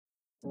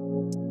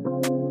You're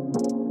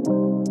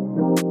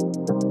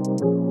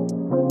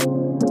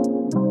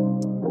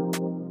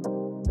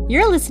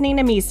listening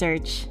to Me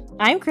Search.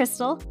 I'm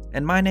Crystal.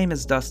 And my name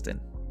is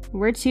Dustin.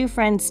 We're two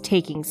friends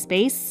taking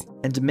space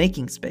and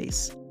making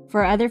space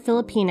for other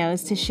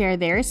Filipinos to share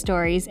their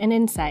stories and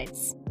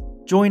insights.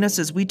 Join us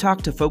as we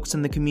talk to folks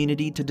in the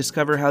community to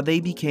discover how they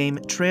became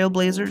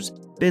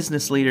trailblazers,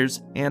 business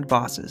leaders, and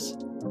bosses.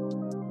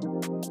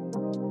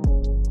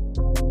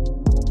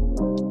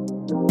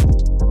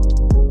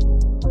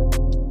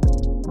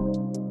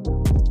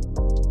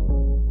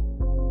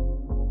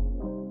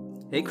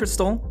 Hey,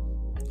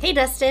 Crystal. Hey,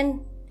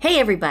 Dustin. Hey,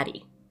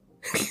 everybody.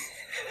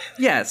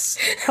 Yes.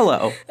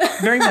 Hello.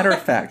 Very matter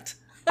of fact.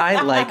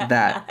 I like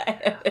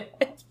that.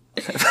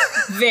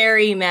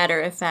 Very matter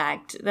of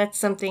fact. That's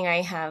something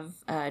I have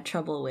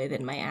trouble with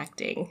in my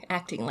acting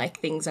like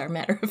things are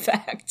matter of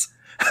fact.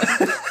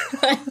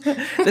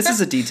 This is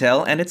a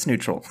detail, and it's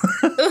neutral.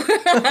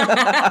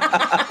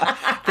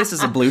 This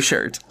is a blue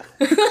shirt.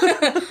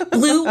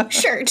 Blue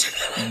shirt.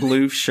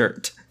 Blue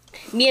shirt.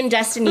 Me and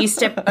Dustin used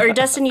to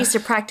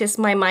practice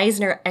my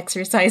Meisner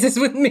exercises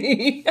with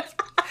me.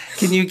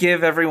 Can you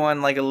give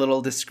everyone like a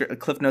little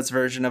Cliff Notes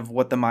version of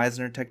what the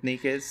Meisner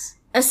technique is?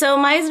 So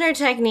Meisner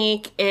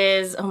technique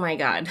is, oh my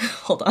God,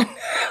 hold on.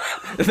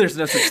 There's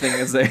no such thing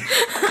as a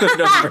Cliff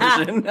Notes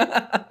version.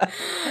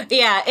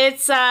 Yeah,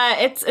 it's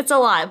a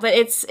lot, but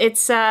it's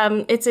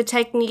a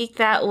technique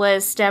that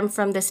was stemmed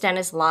from the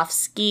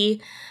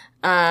Stanislavski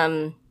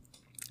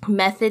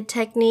method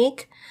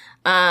technique,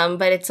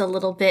 but it's a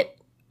little bit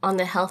on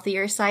the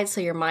healthier side,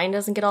 so your mind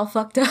doesn't get all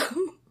fucked up.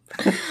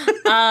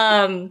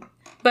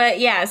 But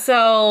yeah,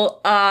 so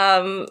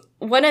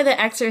one of the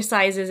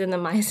exercises in the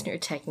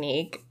Meisner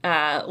technique,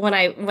 when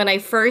I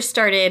first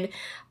started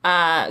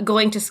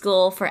going to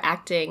school for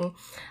acting,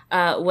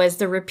 was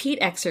the repeat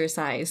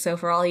exercise. So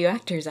for all you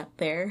actors out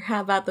there,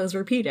 how about those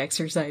repeat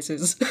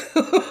exercises?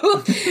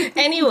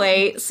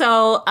 Anyway,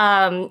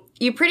 so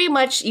you pretty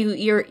much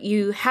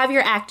you have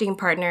your acting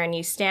partner and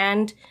you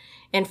stand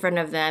in front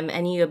of them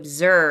and you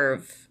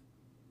observe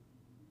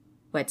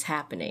what's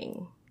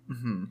happening,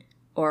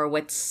 or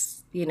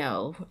what's,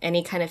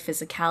 any kind of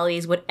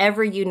physicalities,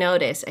 whatever you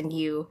notice, and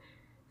you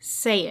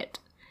say it.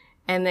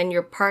 And then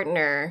your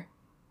partner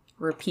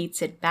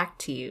repeats it back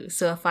to you.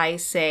 So if I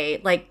say,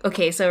 like,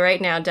 okay, so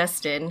right now,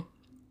 Dustin.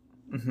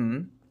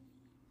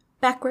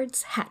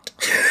 Backwards hat.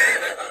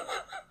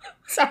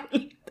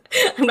 Sorry.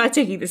 I'm not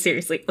taking this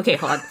seriously. Okay,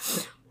 hold on.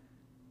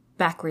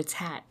 Backwards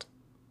hat.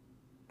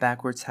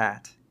 Backwards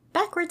hat.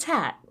 Backwards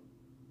hat.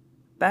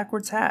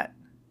 Backwards hat.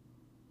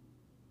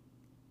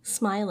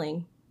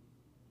 Smiling.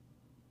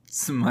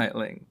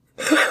 Smiling.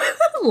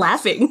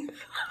 Laughing.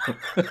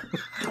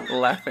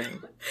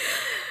 Laughing.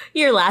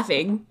 You're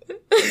laughing.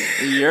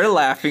 You're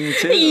laughing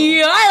too.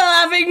 You're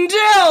laughing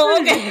too.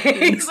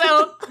 Okay,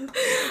 so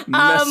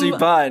messy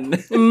pun.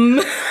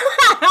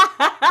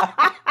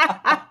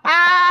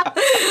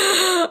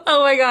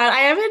 Oh my God,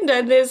 I haven't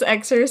done this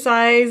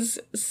exercise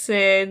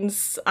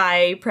since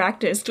I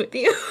practiced with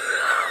you.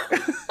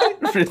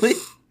 Really?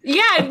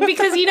 Yeah,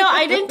 because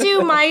I didn't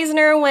do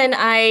Meisner when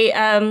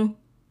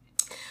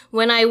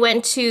I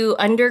went to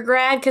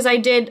undergrad, because I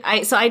did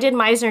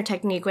Meisner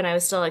technique when I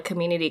was still at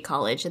community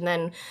college. And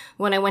then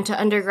when I went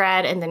to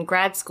undergrad and then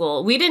grad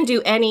school, we didn't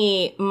do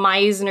any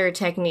Meisner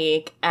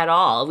technique at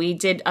all. We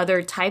did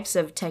other types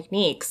of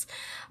techniques,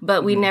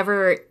 but we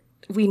never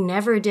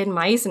did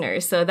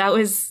Meisner. So that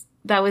was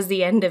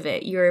the end of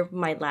it. You're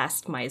my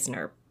last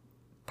Meisner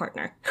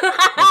partner.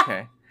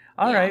 Okay.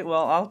 All right.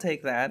 Well, I'll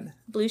take that.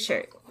 Blue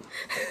shirt.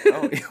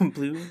 Oh,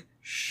 blue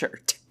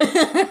shirt.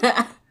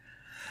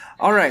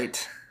 All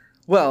right.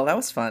 Well, that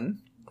was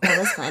fun. That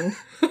was fun.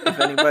 If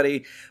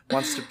anybody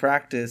wants to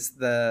practice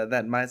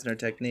that Meisner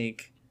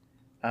technique,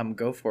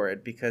 go for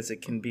it, because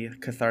it can be a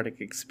cathartic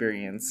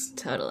experience.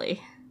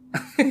 Totally.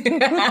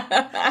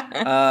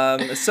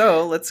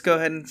 So let's go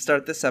ahead and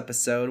start this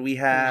episode. We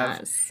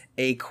have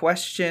a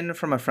question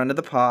from a friend of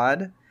the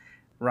pod,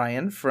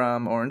 Ryan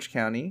from Orange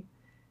County,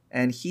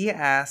 and he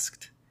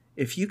asked,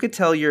 if you could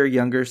tell your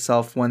younger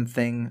self one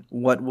thing,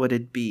 what would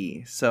it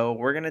be? So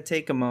we're going to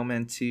take a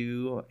moment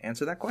to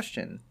answer that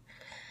question.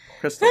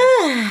 Crystal.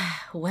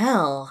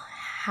 Well,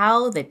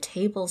 how the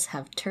tables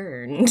have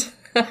turned.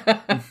 I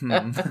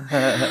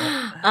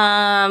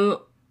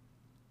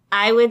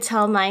would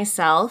tell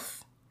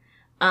myself,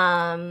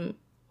 hey,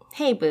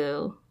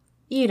 boo,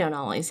 you don't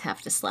always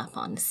have to slap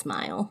on a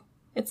smile.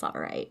 It's all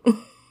right.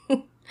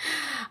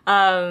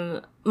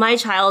 My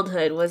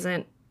childhood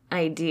wasn't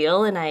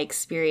ideal, and I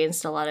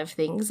experienced a lot of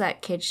things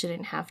that kids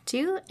shouldn't have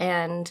to.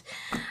 And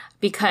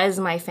because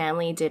my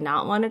family did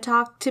not want to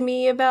talk to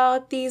me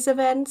about these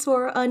events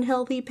or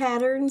unhealthy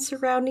patterns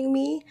surrounding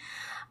me,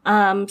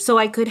 so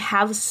I could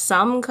have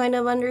some kind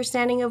of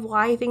understanding of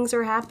why things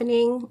are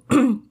happening.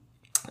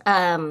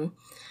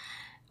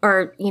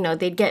 Or,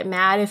 they'd get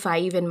mad if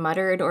I even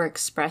muttered or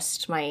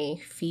expressed my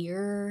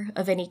fear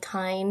of any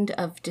kind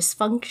of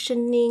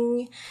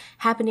dysfunctioning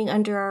happening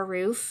under our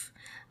roof.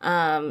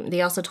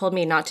 They also told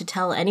me not to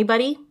tell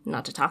anybody,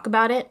 not to talk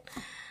about it.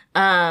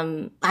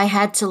 I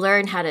had to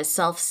learn how to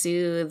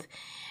self-soothe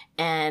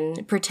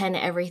and pretend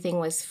everything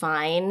was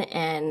fine.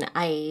 And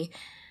I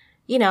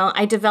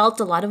developed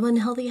a lot of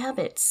unhealthy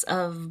habits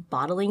of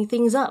bottling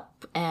things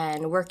up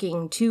and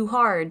working too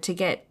hard to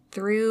get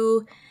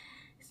through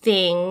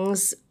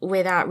things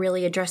without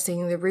really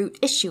addressing the root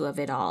issue of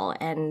it all.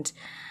 And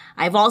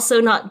I've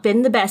also not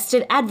been the best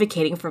at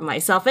advocating for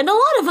myself and a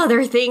lot of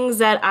other things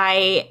that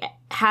I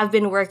have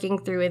been working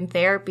through in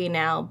therapy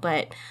now.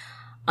 But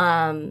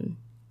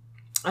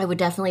I would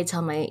definitely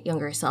tell my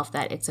younger self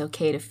that it's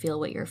okay to feel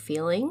what you're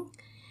feeling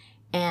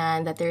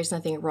and that there's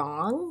nothing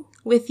wrong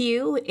with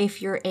you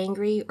if you're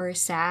angry or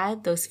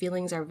sad. Those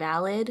feelings are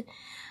valid.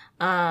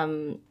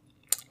 And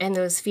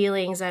those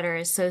feelings that are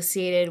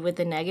associated with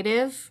the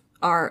negative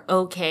are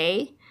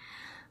okay.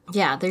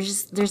 Yeah,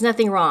 there's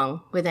nothing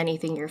wrong with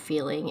anything you're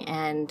feeling,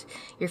 and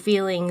your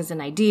feelings and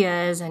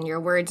ideas and your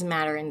words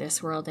matter in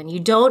this world, and you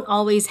don't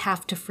always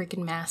have to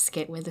freaking mask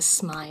it with a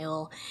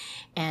smile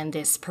and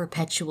this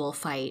perpetual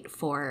fight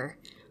for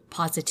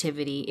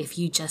positivity if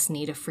you just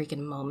need a freaking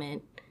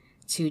moment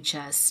to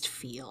just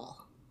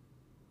feel.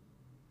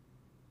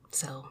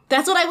 So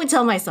that's what I would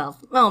tell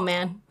myself. Oh,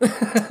 man.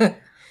 That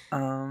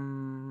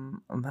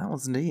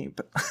was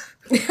deep.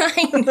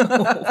 I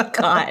know,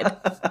 God.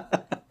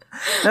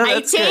 No,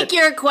 I take good.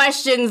 Your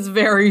questions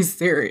very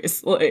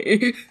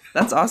seriously.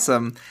 That's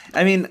awesome.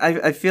 I mean,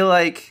 I feel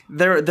like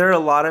there are a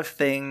lot of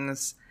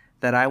things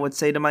that I would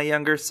say to my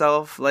younger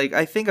self. Like,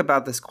 I think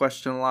about this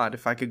question a lot.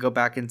 If I could go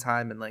back in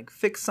time and, like,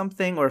 fix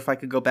something, or if I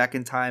could go back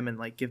in time and,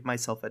 like, give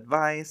myself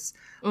advice,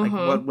 like,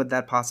 what would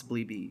that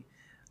possibly be?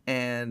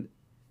 And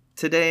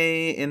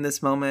today, in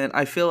this moment,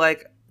 I feel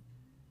like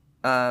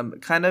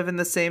kind of in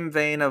the same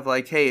vein of,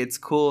 like, hey, it's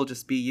cool,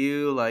 just be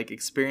you, like,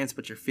 experience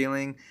what you're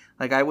feeling.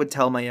 Like, I would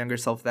tell my younger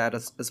self that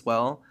as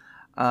well.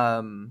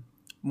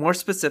 More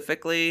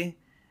specifically,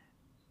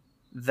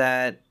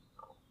 that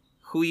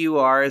who you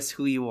are is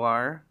who you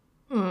are.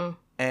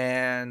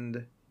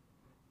 And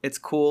it's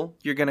cool.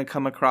 You're going to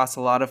come across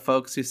a lot of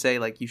folks who say,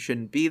 like, you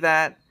shouldn't be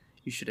that.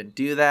 You shouldn't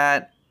do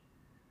that.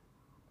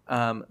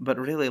 But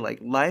really, like,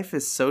 life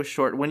is so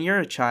short. When you're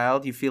a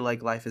child, you feel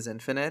like life is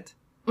infinite.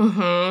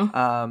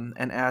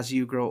 And as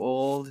you grow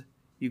old,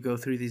 you go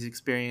through these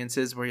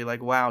experiences where you're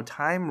like, wow,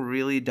 time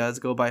really does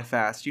go by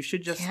fast. You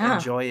should just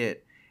enjoy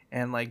it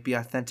and, like, be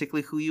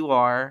authentically who you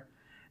are.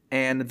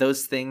 And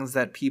those things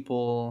that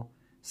people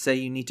say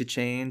you need to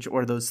change,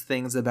 or those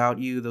things about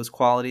you, those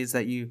qualities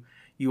that you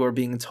are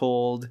being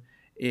told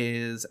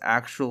is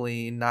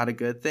actually not a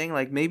good thing.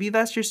 Like, maybe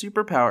that's your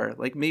superpower.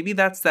 Like, maybe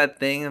that's that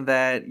thing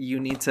that you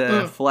need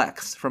to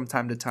flex from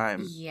time to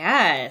time.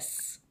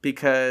 Yes.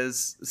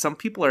 Because some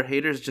people are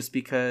haters just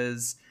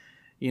because,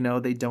 you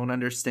know, they don't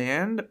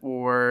understand,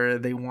 or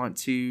they want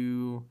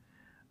to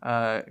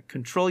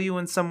control you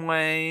in some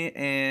way.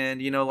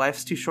 And, you know,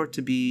 life's too short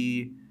to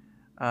be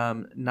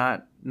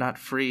not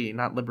free,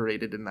 not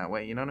liberated in that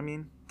way. You know what I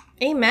mean?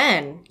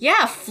 Amen.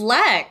 Yeah,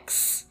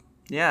 flex.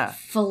 Yeah.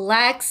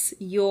 Flex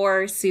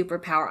your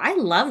superpower. I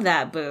love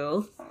that,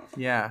 Boo.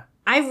 Yeah.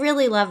 I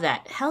really love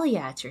that. Hell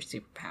yeah, it's your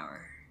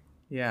superpower.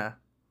 Yeah.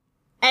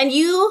 And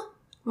you,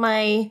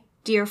 my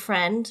dear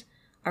friend,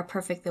 are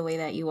perfect the way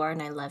that you are,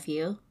 and I love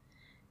you.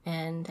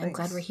 And I'm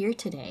glad we're here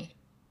today.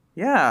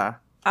 Yeah,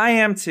 I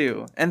am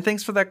too. And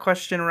thanks for that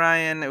question,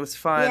 Ryan. It was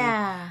fun.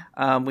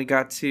 Yeah. We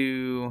got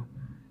to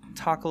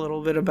talk a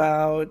little bit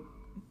about,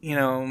 you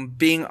know,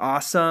 being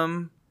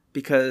awesome,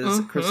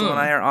 because Crystal and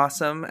I are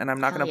awesome, and I'm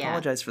not going to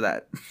apologize for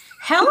that.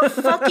 Hell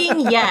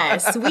fucking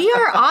yes. We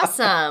are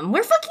awesome.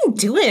 We're fucking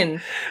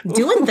doing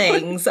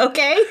things,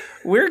 okay?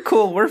 We're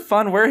cool. We're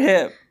fun. We're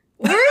hip.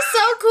 We're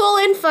so cool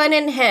and fun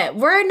and hip.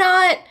 We're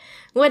not,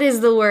 what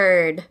is the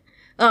word?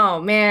 Oh,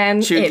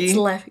 man. Chuggy? It's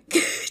left.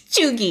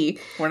 Chuggy.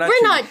 We're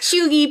not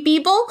chuggy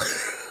people.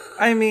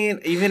 I mean,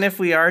 even if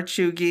we are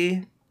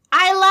chuggy.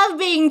 I love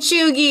being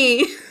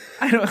chuggy.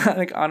 I don't,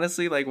 like,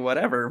 honestly, like,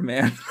 whatever,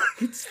 man.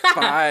 It's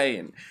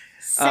fine.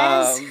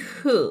 Says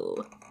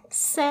who?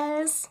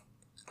 Says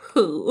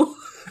who?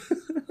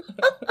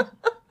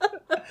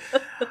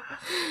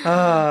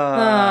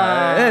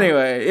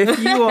 Anyway,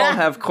 if you all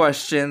have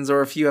questions,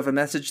 or if you have a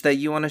message that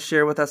you want to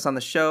share with us on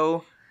the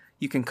show,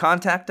 you can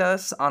contact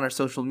us on our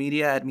social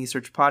media at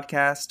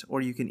MeSearchPodcast,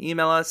 or you can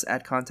email us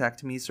at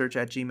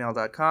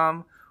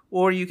contactmesearch@gmail.com,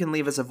 or you can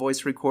leave us a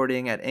voice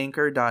recording at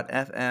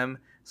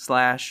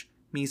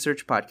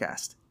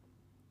anchor.fm/MeSearchPodcast.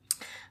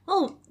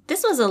 Well,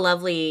 this was a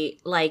lovely,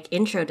 like,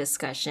 intro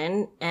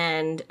discussion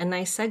and a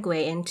nice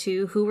segue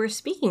into who we're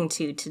speaking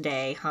to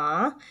today,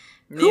 huh?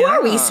 Who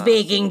are we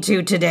speaking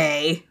to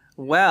today?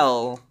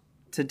 Well,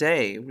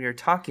 today we are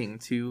talking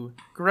to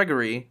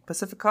Gregory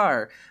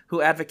Pacificar,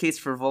 who advocates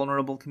for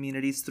vulnerable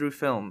communities through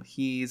film.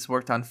 He's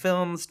worked on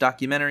films,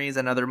 documentaries,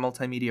 and other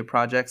multimedia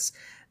projects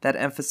that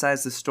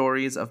emphasize the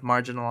stories of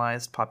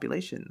marginalized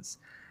populations.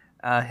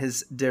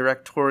 His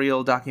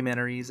directorial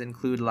documentaries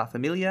include La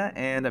Familia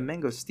and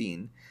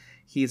Mangosteen.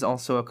 He's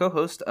also a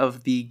co-host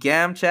of the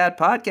Gam Chat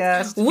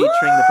podcast, featuring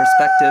the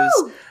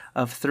perspectives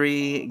of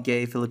 3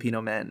 gay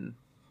Filipino men.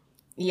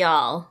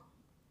 Y'all,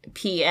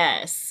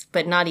 PS,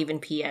 but not even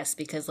PS,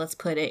 because let's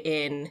put it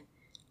in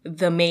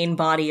the main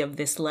body of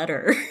this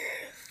letter.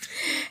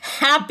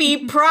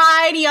 Happy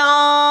Pride,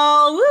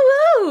 y'all! Woo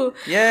woo!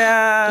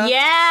 Yeah!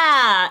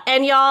 Yeah!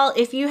 And y'all,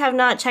 if you have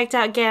not checked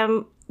out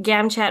Gam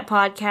Chat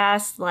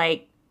podcast,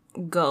 like,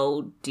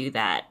 go do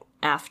that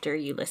after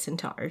you listen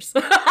to ours.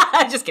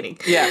 Just kidding.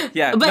 Yeah.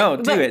 Do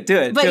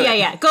it. But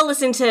yeah. Go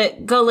listen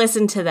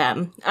to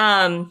them.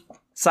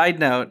 Side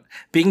note,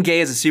 being gay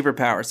is a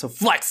superpower, so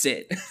flex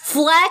it.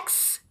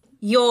 Flex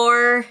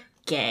your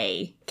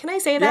gay. Can I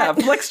say that?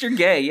 Yeah, flex your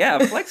gay.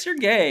 Yeah, flex your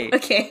gay.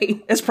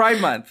 Okay. It's Pride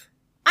Month.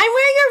 I'm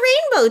wearing a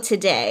rainbow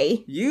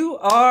today. You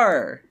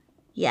are.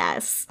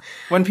 Yes.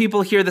 When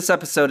people hear this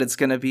episode, it's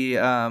going to be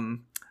a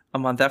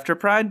month after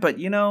Pride, but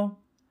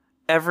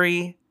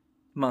every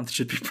month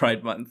should be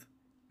Pride Month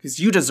because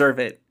you deserve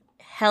it.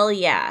 Hell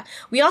yeah.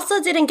 We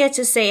also didn't get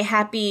to say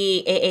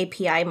happy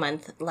AAPI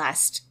month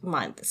last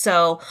month.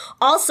 So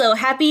also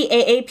happy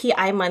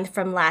AAPI month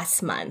from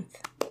last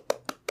month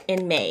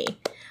in May.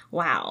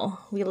 Wow.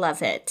 We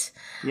love it.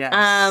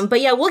 Yes. But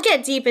yeah, we'll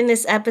get deep in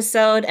this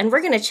episode and we're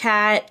going to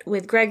chat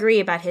with Gregory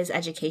about his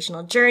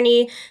educational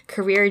journey,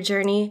 career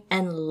journey,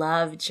 and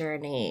love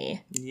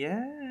journey.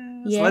 Yes.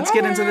 Yeah. Let's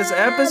get into this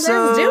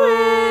episode. Let's do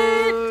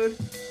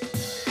it.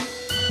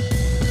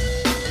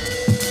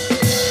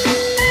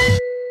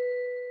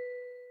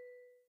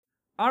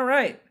 All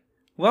right.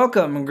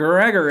 Welcome,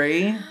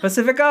 Gregory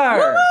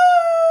Pacificar,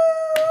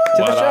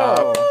 to the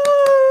show.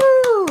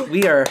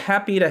 We are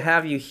happy to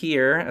have you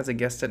here as a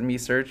guest at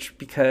MeSearch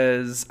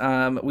because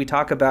we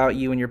talk about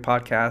you and your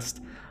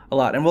podcast a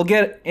lot. And we'll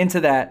get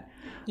into that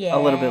a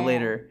little bit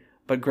later.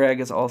 But Greg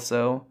is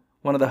also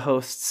one of the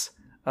hosts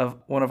of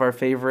one of our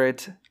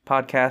favorite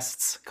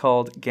podcasts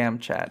called Gam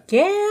Chat.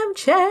 Gam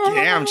Chat.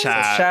 Gam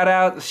Chat.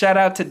 So shout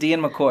out to Dean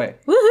McCoy.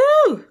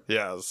 Woohoo!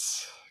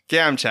 Yes.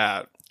 Gam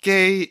Chat.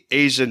 Gay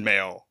Asian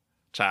male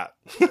chat.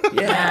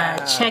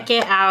 Yeah. Check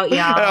it out,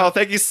 y'all. Oh,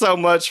 thank you so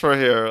much for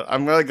here.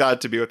 I'm really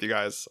glad to be with you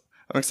guys.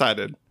 I'm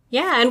excited.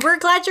 Yeah, and we're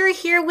glad you're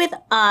here with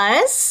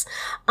us.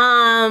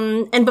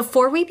 And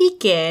before we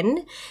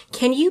begin,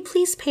 can you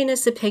please paint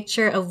us a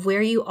picture of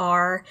where you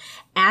are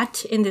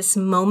at in this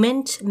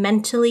moment,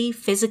 mentally,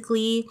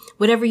 physically,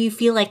 whatever you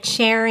feel like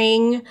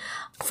sharing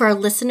for our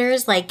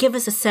listeners? Like, give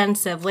us a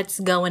sense of what's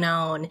going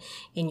on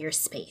in your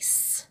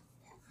space.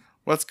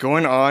 What's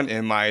going on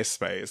in my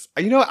space?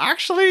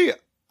 Actually,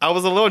 I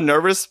was a little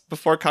nervous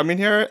before coming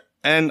here,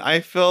 and I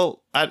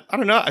feel, I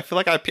don't know, I feel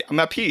like I'm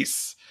at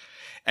peace.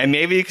 And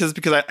maybe because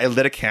I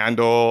lit a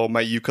candle,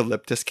 my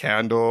eucalyptus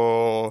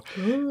candle,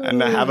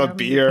 and I have a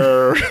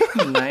beer.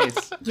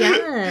 Nice.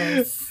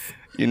 Yes.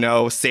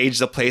 Sage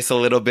the place a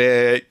little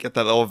bit, get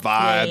that little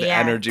vibe, the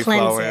energy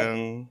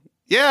flowing.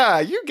 Yeah,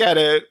 you get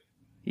it.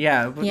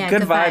 Yeah,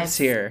 good vibes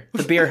here.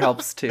 The beer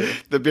helps too.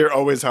 The beer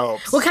always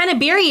helps. What kind of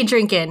beer are you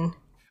drinking?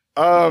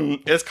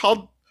 It's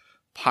called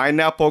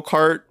Pineapple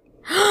Cart.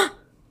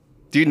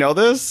 Do you know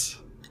this?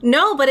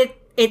 No, but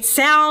it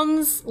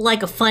sounds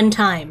like a fun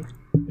time.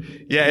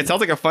 Yeah, it sounds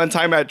like a fun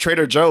time at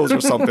Trader Joe's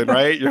or something,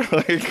 right? You're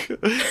like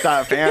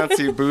that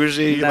fancy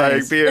bougie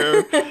like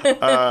beer.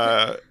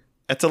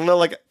 It's a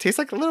little tastes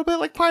like a little bit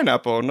like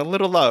pineapple and a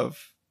little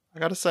love. I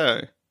gotta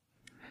say.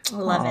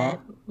 Love it.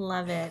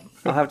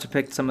 I'll have to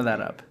pick some of that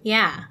up.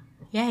 Yeah.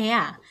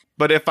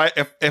 But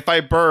if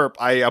I burp,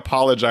 I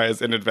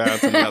apologize in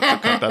advance and you have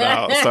to cut that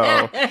out.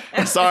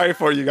 So sorry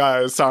for you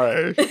guys.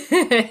 Sorry.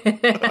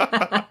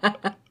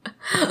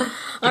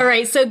 All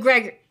right. So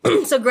Greg,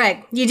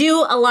 you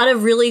do a lot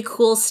of really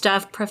cool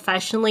stuff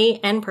professionally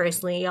and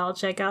personally. Y'all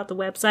check out the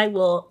website.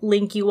 We'll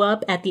link you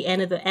up at the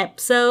end of the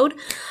episode.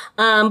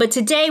 But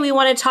today we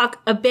want to talk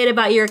a bit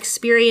about your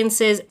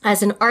experiences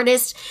as an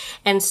artist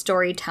and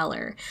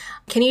storyteller.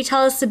 Can you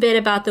tell us a bit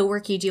about the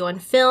work you do on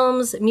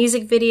films,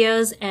 music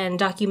videos, and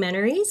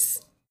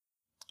documentaries?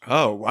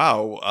 Oh,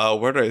 wow.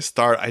 Where do I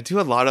start? I do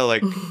a lot of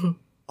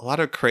a lot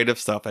of creative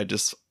stuff I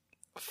just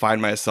find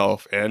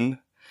myself in.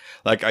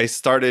 Like I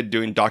started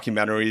doing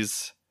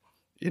documentaries,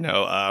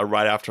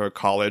 right after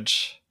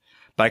college,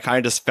 but I kind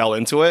of just fell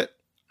into it.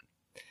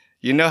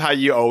 You know how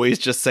you always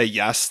just say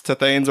yes to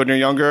things when you're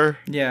younger?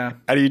 Yeah.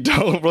 And you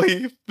don't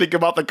really think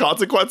about the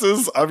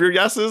consequences of your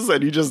yeses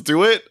and you just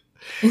do it.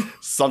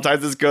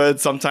 Sometimes it's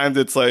good. Sometimes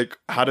it's like,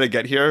 how did I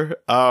get here?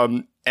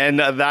 And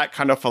that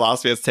kind of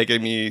philosophy has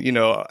taken me,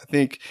 I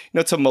think,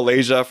 to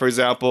Malaysia, for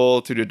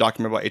example, to do a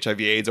documentary about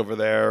HIV/AIDS over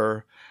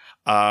there.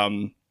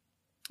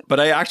 But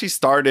I actually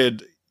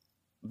started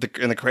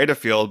in the creative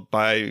field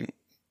by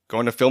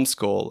going to film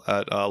school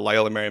at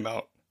Loyola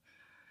Marymount.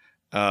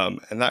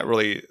 And that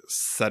really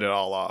set it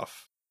all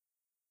off.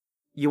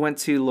 You went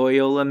to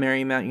Loyola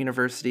Marymount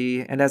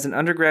University, and as an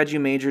undergrad, you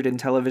majored in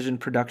television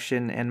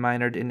production and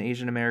minored in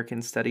Asian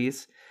American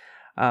studies.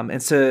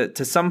 And so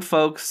to some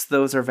folks,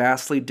 those are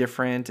vastly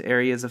different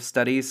areas of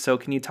studies. So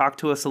can you talk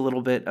to us a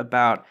little bit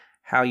about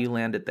how you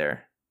landed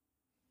there?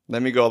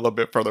 Let me go a little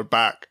bit further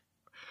back.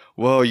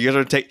 Whoa, you guys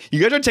are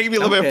taking me a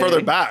little bit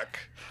further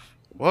back.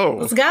 Whoa.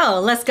 Let's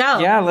go. Let's go.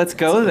 Yeah, let's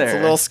go there. It's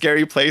a little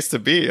scary place to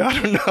be. I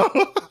don't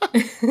know.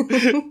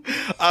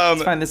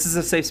 It's fine. This is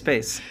a safe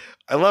space.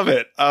 I love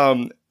it.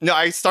 No,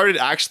 I started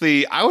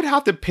actually, I would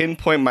have to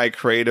pinpoint my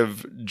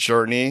creative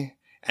journey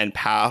and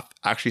path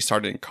actually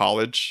started in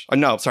college. Oh,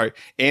 no, sorry,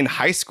 in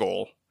high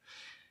school.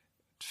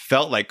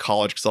 Felt like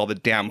college because all the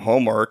damn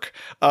homework.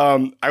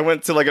 I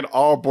went to like an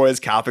all-boys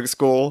Catholic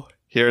school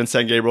here in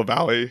San Gabriel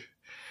Valley.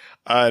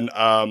 And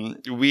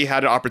we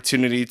had an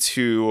opportunity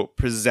to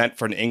present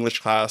for an English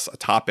class a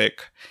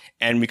topic,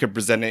 and we could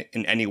present it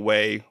in any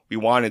way we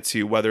wanted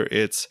to, whether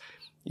it's,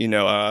 you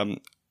know,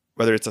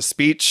 whether it's a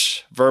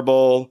speech,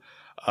 verbal,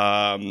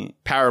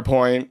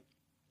 PowerPoint,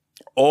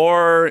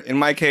 or in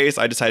my case,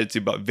 I decided to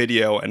do about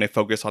video, and I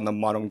focused on the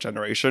Manong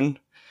generation.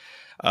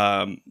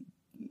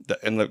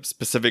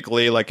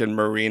 Specifically, like in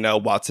Marina,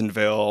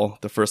 Watsonville,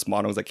 the first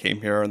Manongs that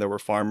came here, and there were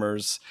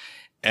farmers,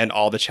 and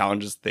all the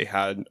challenges they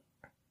had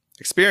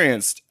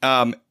experienced.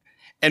 And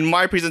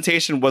my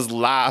presentation was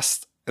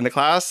last in the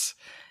class,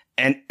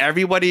 and I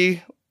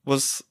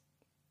was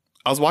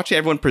watching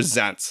everyone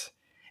present,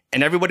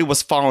 and everybody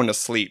was falling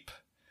asleep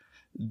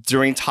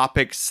during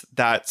topics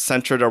that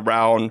centered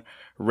around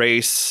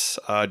race,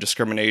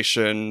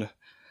 discrimination,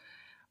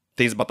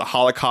 things about the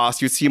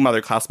Holocaust. You'd see my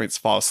other classmates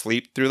fall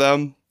asleep through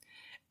them.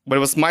 But it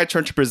was my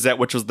turn to present,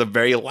 which was the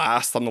very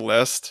last on the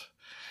list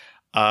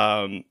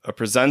of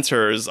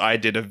presenters. I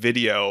did a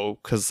video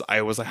because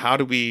I was like, how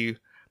do we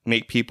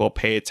make people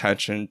pay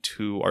attention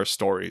to our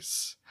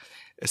stories?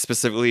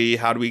 Specifically,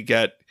 how do we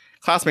get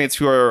classmates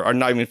who are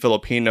not even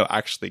Filipino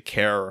actually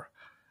care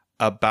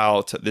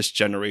about this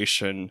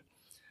generation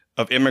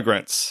of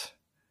immigrants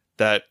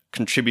that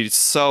contributed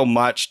so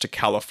much to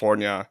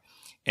California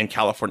and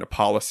California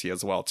policy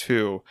as well,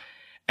 too.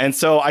 And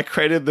so I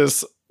created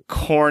this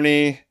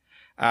corny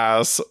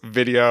ass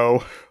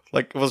video.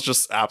 Like, it was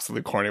just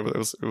absolutely corny.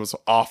 It was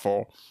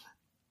awful.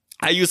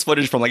 I used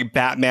footage from like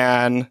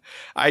Batman.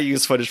 I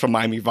used footage from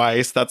Miami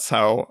Vice. That's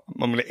how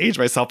I'm going to age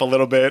myself a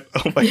little bit.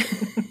 Oh my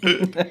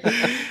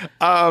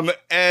God.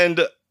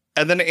 And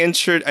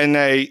then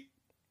I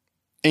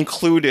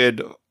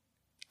included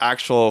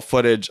actual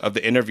footage of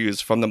the interviews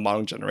from the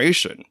Manong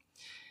generation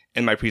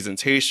in my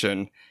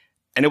presentation.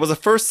 And it was the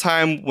first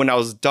time when I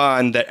was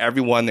done that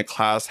everyone in the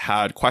class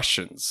had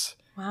questions.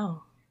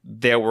 Wow.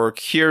 They were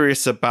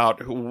curious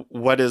about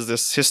what is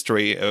this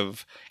history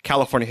of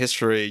California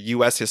history,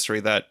 U.S. history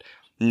that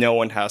no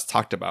one has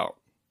talked about,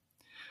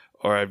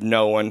 or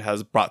no one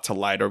has brought to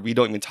light, or we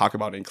don't even talk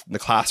about in the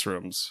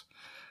classrooms,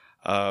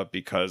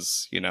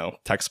 because, you know,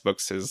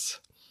 textbooks is,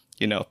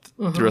 you know,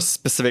 through a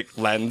specific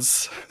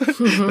lens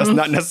that's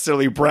not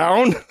necessarily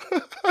brown.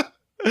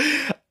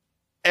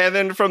 And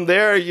then from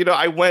there, you know,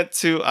 I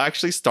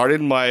actually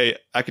started my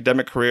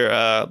academic career,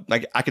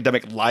 like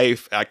academic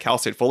life at Cal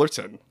State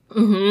Fullerton.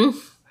 Mm-hmm.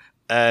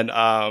 And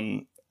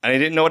I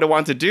didn't know what I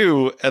wanted to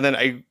do. And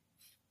then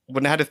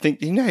when I had to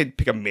think, you know, I'd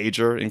pick a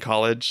major in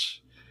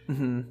college.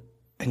 Mm-hmm.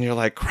 And you're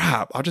like,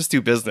 crap, I'll just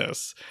do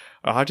business.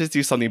 Or I'll just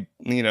do something,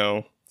 you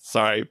know,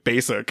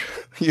 basic,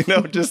 you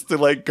know, just to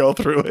like go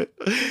through it.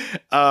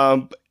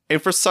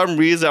 And for some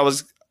reason,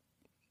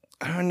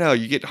 I don't know,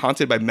 you get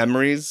haunted by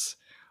memories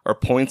or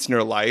points in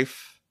your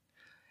life.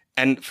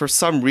 And for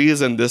some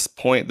reason, this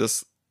point,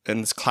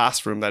 in this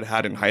classroom that I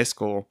had in high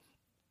school,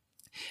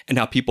 and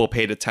how people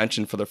paid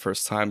attention for the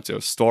first time to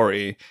a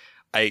story,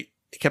 it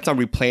kept on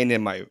replaying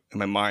in my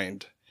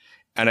mind.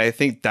 And I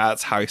think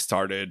that's how I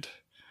started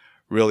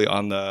really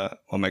on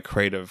my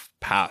creative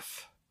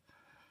path.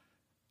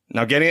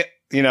 Now getting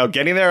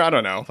there, I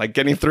don't know. Like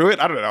getting through it,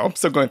 I don't know. I'm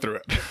still going through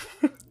it.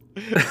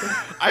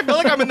 I feel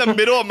like I'm in the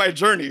middle of my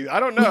journey.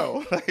 I don't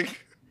know.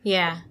 Like,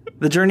 yeah.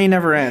 The journey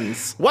never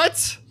ends.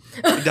 What?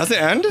 It doesn't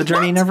end? The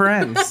journey never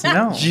ends.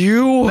 No. No,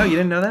 you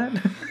didn't know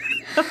that?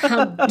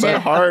 My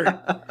heart.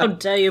 How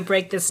dare you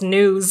break this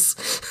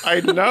news?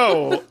 I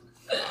know.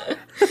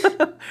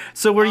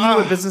 So were you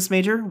a business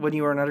major when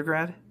you were an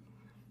undergrad?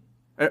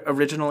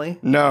 Originally?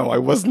 No, I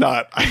was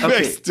not. Okay.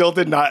 I still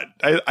did not.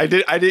 I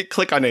didn't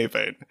click on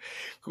anything.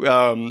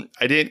 I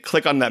didn't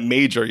click on that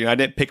major. You know, I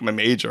didn't pick my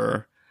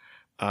major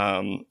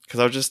because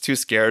I was just too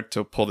scared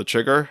to pull the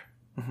trigger.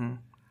 Mm-hmm.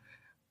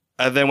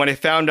 And then when I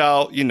found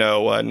out, you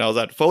know, when I was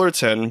at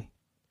Fullerton,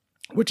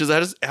 which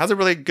has a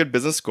really good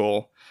business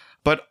school,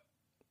 but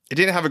it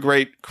didn't have a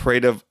great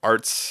creative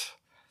arts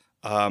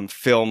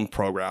film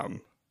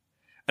program.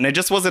 And it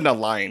just wasn't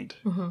aligned.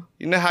 Mm-hmm.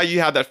 You know how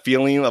you have that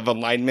feeling of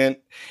alignment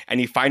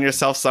and you find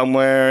yourself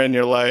somewhere and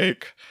you're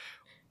like,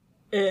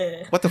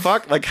 what the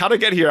fuck? Like, how'd I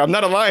get here? I'm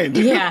not aligned.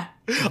 Yeah.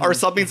 Or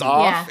something's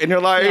off in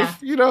your life.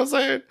 Yeah. You know what I'm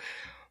saying?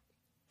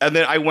 And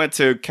then I went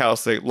to Cal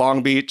State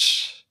Long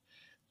Beach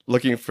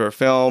looking for a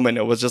film, and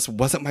it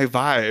wasn't my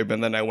vibe.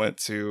 And then I went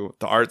to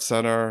the Art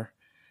Center,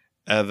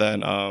 and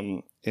then,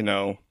 you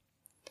know,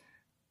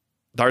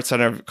 the Art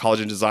Center of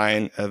College and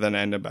Design, and then I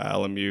ended up at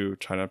LMU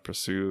trying to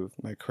pursue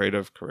my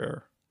creative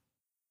career.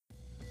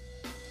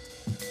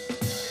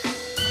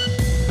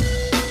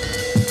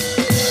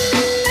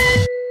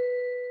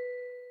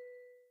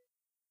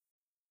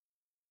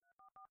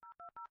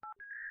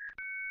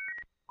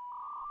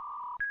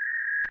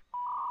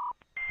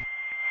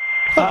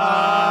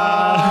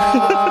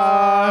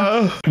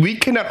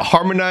 cannot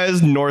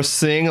harmonize nor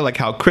sing like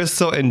how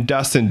Crystal and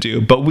Dustin do,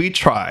 but we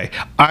try.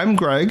 I'm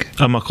Greg.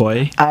 I'm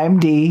McCoy. I'm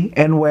D,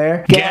 and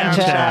we're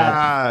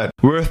Gamchat.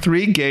 We're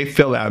three gay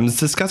philams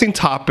discussing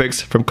topics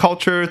from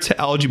culture to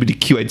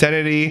LGBTQ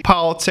identity,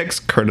 politics,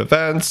 current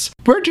events.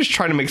 We're just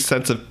trying to make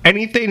sense of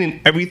anything and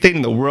everything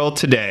in the world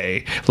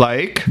today.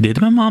 Like,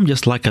 did my mom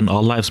just like an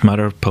All Lives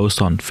Matter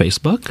post on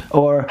Facebook?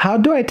 Or how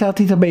do I tell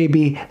Tita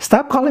Baby,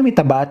 stop calling me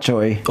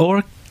Tabachoy?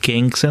 Or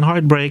kinks and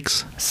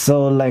heartbreaks?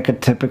 So like a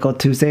typical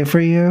Tuesday for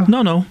you?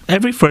 No.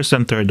 Every first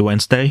and third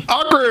Wednesday.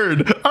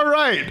 awkward! All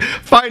right.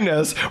 Find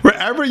us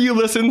wherever you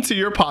listen to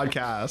your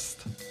podcast.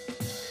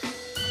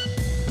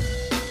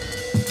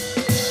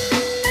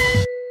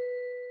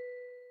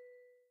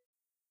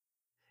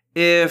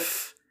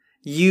 If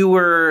you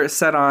were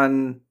set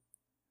on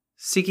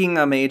seeking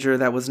a major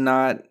that was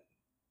not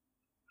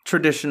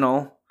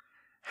traditional,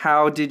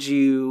 how did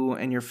you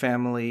and your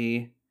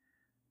family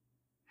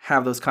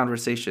have those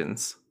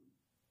conversations?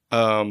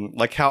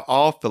 Like how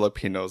all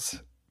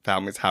Filipinos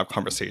families have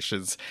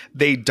conversations.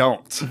 They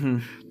don't. Mm-hmm.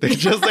 They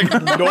just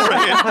ignore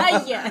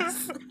it.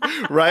 Yes.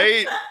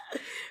 Right?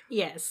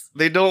 Yes.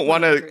 They don't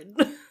want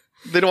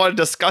to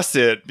discuss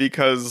it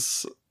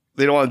because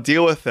they don't want to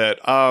deal with it.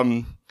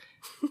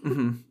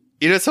 Mm-hmm.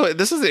 You know, so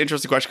this is an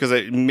interesting question because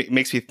it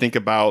makes me think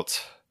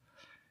about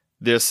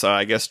this,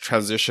 I guess,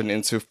 transition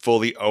into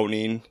fully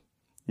owning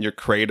your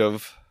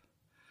creative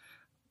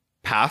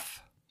path.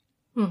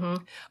 Mm-hmm.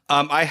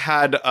 I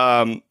had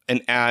an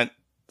aunt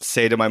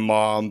say to my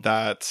mom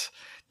that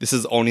this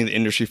is owning the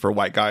industry for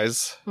white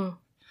guys.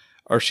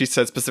 Or she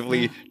said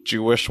specifically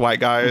Jewish white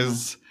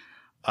guys.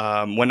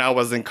 When I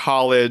was in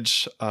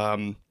college,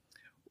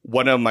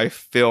 one of my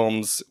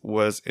films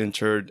was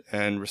entered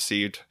and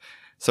received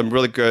some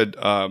really good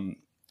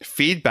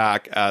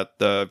feedback at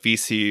the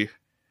VC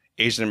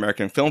Asian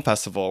American Film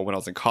Festival when I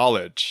was in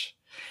college.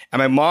 And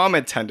my mom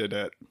attended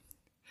it.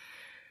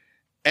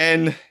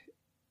 And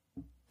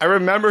I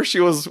remember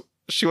she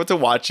went to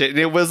watch it, and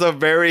it was a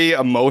very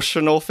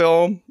emotional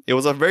film. It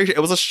was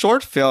a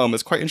short film.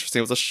 It's quite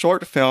interesting. It was a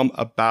short film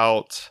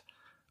about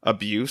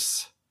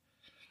abuse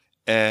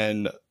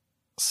and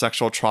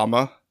sexual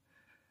trauma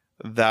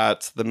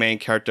that the main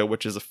character,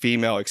 which is a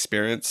female,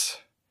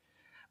 experienced.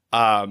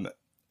 And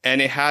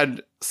it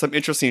had some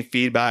interesting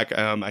feedback.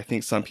 I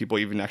think some people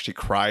even actually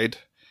cried,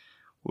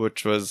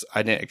 which was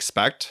I didn't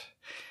expect.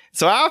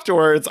 So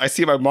afterwards, I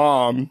see my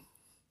mom,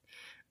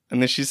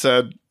 and then she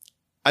said,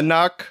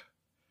 Anak,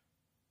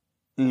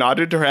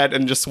 nodded her head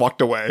and just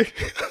walked away.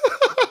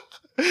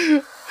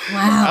 Wow.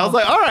 I was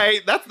like, all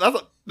right,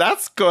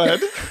 that's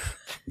good.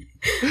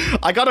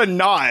 I got a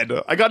nod.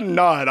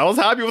 I was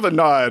happy with a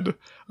nod.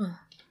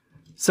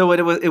 So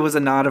it was a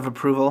nod of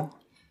approval?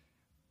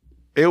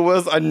 It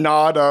was a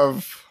nod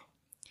of...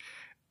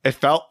 It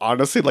felt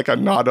honestly like a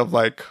nod of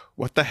like,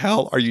 what the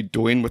hell are you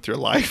doing with your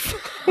life?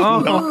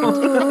 Oh.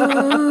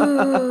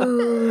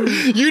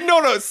 You know,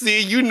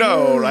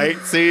 right?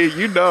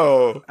 You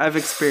know. I've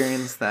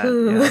experienced that.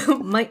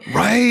 Yeah.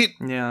 Right?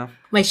 Yeah.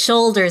 My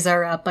shoulders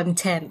are up. I'm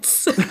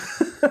tense.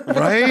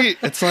 Right?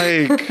 It's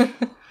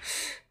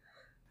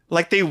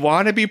like they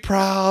want to be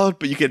proud,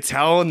 but you can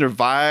tell in their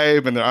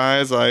vibe and their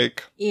eyes,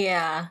 like,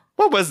 yeah.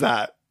 What was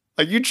that?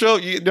 Like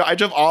I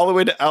drove all the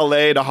way to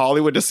LA to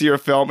Hollywood to see your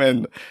film,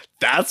 and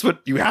that's what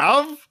you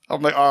have?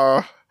 I'm like,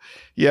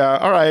 yeah,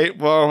 all right.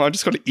 Well, I'm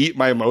just going to eat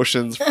my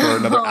emotions for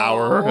another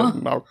hour.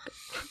 And I'll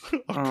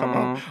come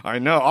on. I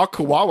know. I'll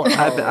kawawa.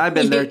 I've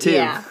been there too.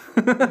 Yeah.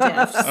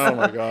 Yes. Oh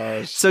my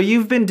gosh. So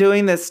you've been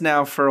doing this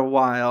now for a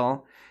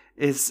while.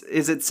 Is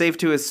it safe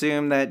to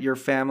assume that your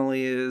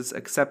family is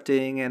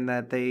accepting and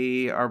that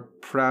they are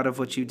proud of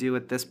what you do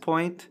at this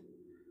point?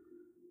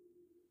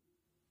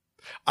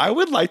 I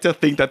would like to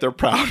think that they're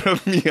proud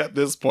of me at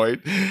this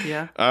point.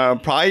 Yeah.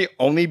 Probably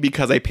only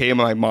because I pay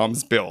my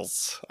mom's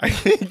bills. I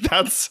think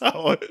that's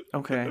how it...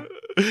 Okay.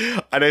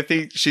 And I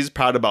think she's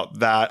proud about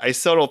that. I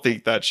still don't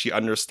think that she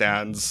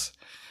understands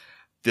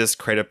this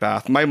creative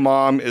path. My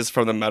mom is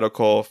from the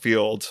medical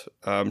field.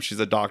 She's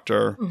a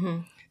doctor. Mm-hmm.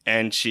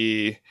 And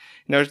she...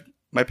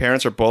 my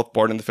parents are both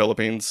born in the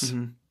Philippines.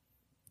 Mm-hmm.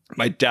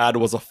 My dad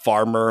was a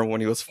farmer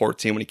when he was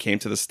 14 when he came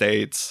to the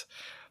States.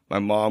 My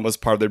mom was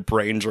part of their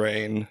brain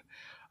drain.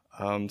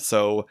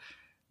 So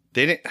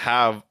they didn't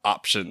have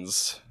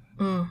options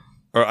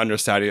or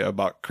understanding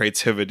about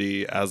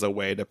creativity as a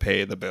way to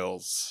pay the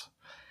bills.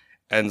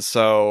 And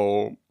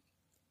so,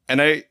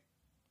 I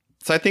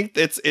think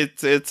it's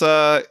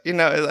I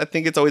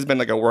think it's always been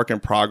like a work in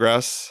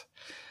progress.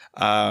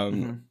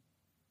 It's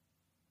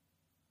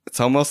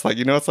almost like,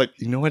 it's like,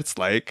 what it's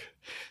like?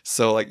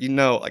 So like,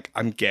 like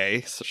I'm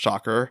gay, so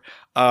shocker.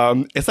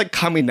 It's like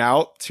coming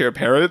out to your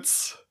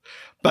parents,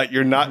 but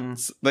you're not,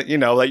 like,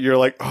 you're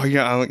like, oh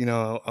yeah, I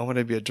want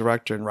to be a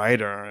director and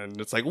writer.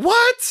 And it's like,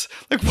 what?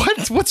 Like,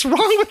 what's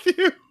wrong with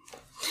you?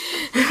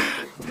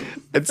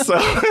 And so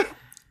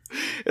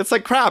it's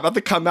like, crap, I have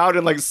to come out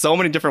in like so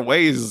many different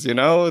ways,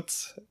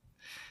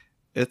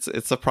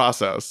 it's a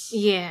process.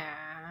 Yeah.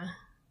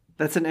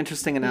 That's an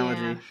interesting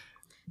analogy.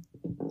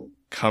 Yeah.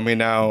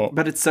 coming out.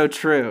 But it's so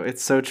true.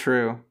 It's so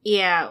true.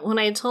 Yeah, when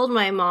I told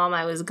my mom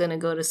I was gonna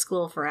go to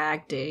school for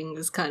acting, it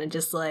was kind of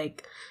just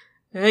like,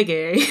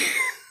 okay,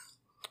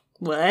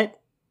 what?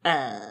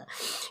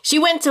 She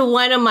went to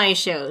one of my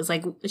shows.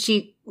 Like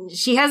she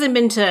hasn't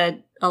been to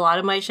a lot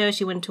of my shows.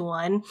 She went to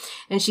one,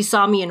 and she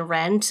saw me in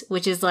Rent,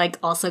 which is like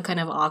also kind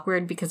of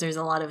awkward because there's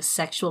a lot of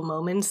sexual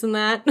moments in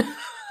that.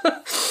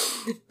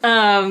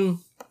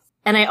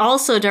 And I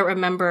also don't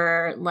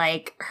remember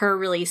like her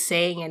really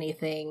saying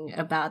anything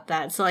about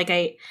that. So like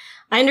I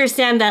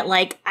understand that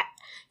like.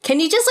 Can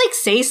you just like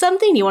say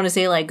something? Do you want to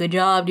say like good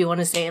job? Do you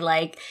want to say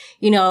like,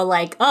 you know,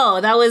 like,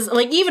 oh, that was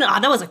like even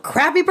that was a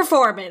crappy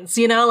performance,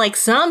 you know, like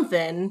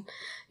something,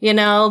 you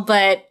know,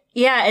 but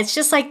yeah, it's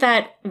just like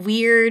that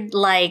weird,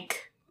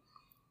 like,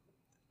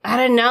 I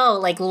don't know,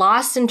 like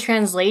lost in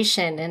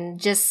translation,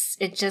 and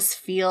it just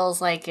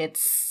feels like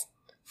it's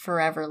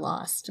forever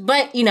lost.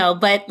 But, you know,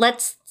 but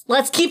let's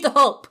keep the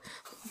hope.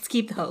 Let's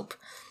keep the hope.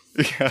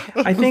 Yeah.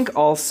 I think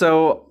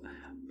also,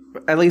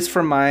 at least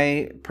from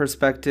my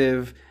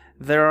perspective,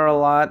 there are a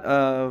lot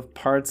of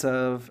parts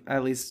of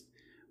at least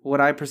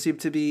what I perceive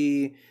to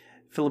be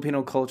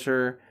Filipino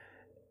culture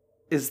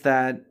is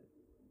that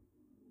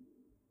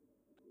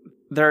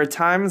there are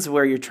times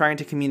where you're trying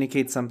to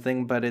communicate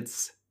something, but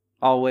it's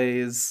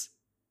always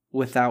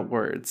without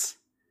words.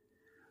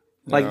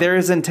 Yeah. Like there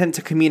is intent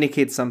to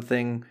communicate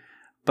something,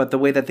 but the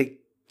way that they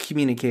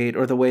communicate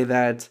or the way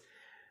that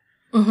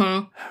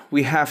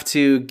we have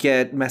to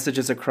get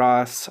messages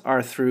across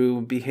are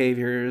through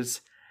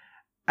behaviors,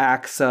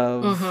 acts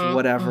of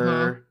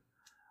whatever,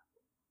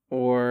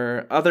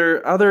 or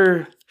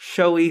other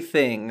showy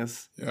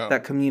things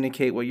that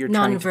communicate what you're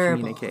trying to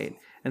communicate.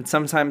 And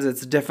sometimes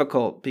it's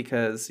difficult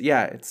because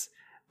it's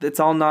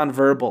all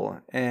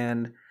nonverbal,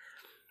 and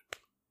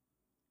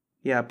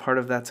part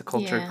of that's a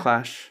culture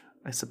clash,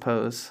 I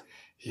suppose.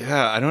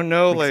 Yeah, I don't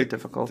know. Makes like it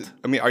difficult.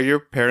 I mean, are your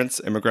parents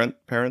immigrant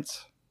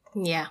parents?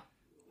 Yeah,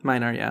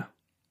 mine are. Yeah.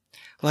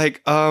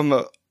 Like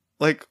I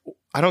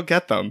don't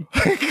get them.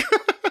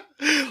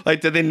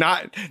 Like, did they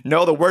not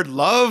know the word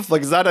love?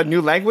 Like, is that a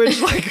new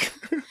language? Like,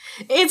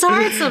 it's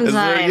hard sometimes.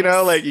 There, you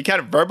know, like you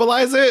can't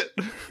verbalize it.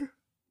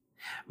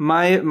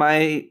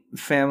 My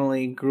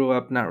family grew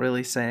up not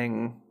really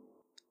saying,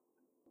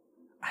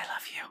 "I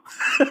love you."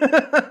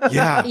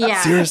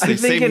 Yeah. Seriously, I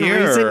think same in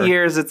here. recent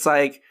years, it's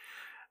like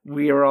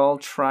we are all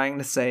trying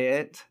to say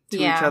it to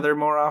each other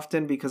more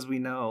often because we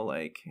know,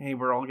 like, hey,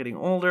 we're all getting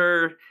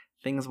older.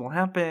 Things will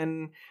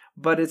happen,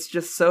 but it's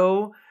just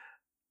so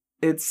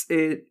it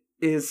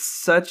is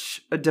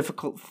such a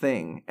difficult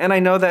thing. And I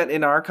know that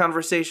in our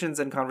conversations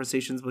and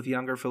conversations with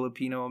younger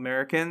Filipino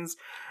Americans,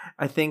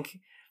 I think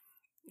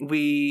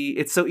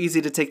it's so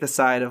easy to take the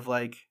side of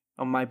like,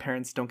 oh, my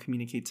parents don't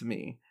communicate to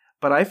me.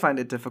 But I find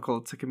it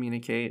difficult to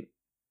communicate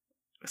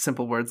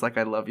simple words like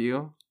I love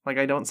you. Like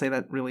I don't say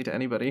that really to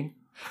anybody.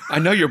 I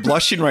know you're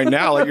blushing right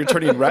now, like you're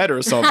turning red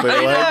or something.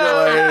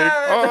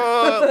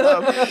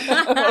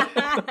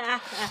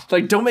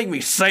 Like, don't make me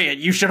say it.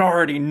 You should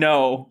already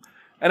know.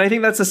 And I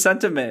think that's a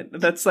sentiment.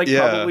 That's like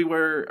probably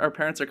where our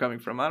parents are coming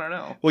from. I don't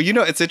know. Well, you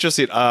know, it's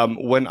interesting.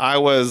 When I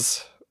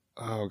was,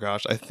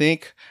 I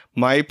think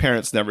my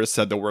parents never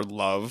said the word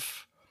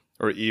love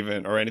or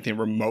anything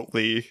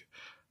remotely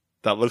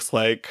that looks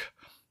like,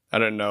 I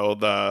don't know,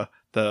 the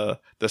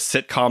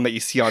sitcom that you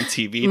see on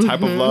TV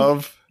type of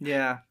love.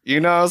 Yeah.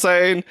 You know what I'm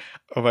saying?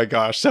 Oh my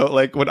gosh. So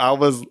like when I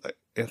was,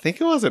 I think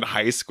it was in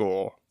high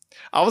school,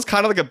 I was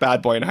kind of like a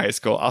bad boy in high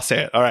school. I'll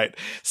say it. All right.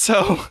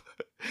 So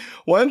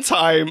one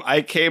time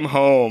I came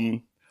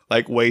home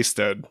like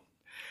wasted,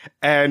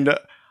 and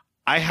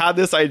I had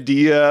this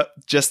idea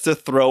just to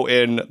throw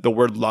in the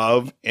word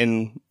love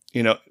in,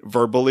 you know,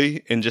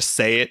 verbally and just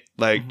say it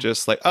like,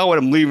 just like, oh, when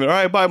I'm leaving, all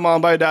right, bye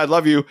mom, bye dad,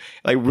 love you,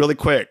 like really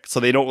quick. So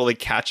they don't really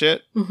catch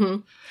it.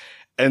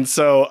 And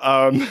so,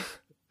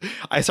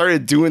 I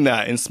started doing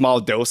that in small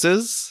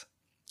doses.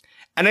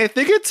 And I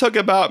think it took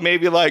about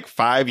maybe like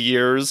 5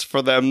 years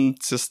for them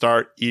to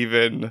start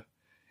even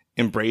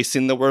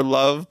embracing the word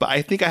love. But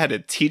I think I had to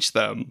teach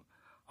them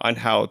on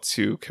how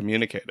to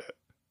communicate it.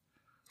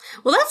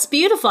 Well, that's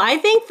beautiful. I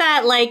think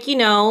that, like, you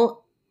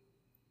know,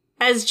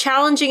 as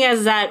challenging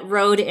as that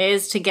road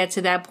is to get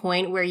to that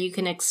point where you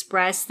can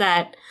express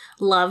that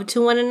love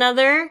to one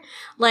another,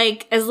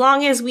 like, as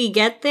long as we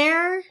get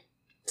there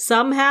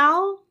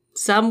somehow,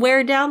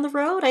 somewhere down the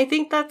road, I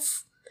think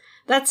that's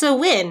a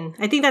win.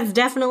 I think that's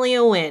definitely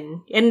a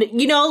win. And,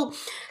 you know,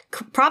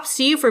 props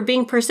to you for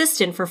being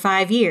persistent for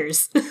 5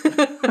 years.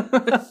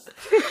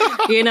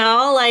 You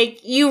know, like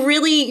you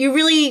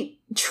really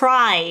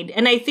tried.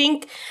 And I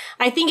think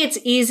it's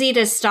easy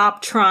to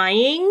stop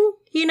trying,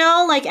 you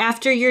know, like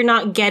after you're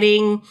not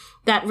getting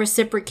that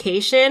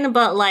reciprocation,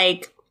 but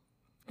like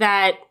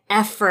that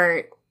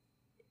effort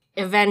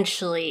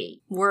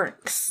eventually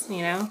works,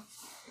 you know?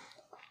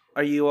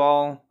 Are you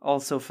all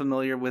also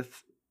familiar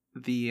with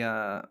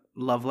the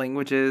love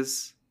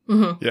languages?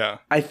 Yeah.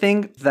 I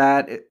think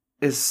that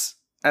is,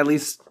 at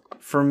least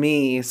for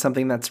me,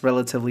 something that's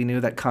relatively new,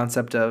 that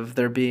concept of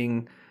there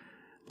being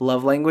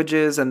love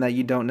languages and that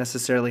you don't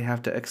necessarily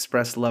have to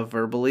express love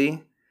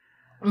verbally.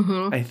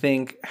 Mm-hmm. I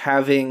think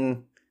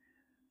having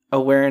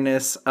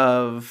awareness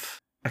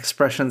of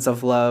expressions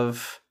of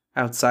love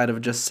outside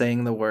of just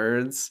saying the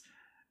words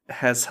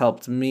has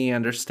helped me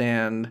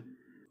understand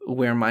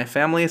where my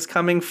family is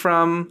coming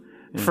from.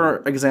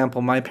 For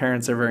example, my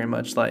parents are very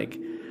much like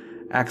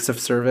acts of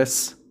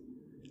service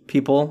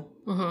people.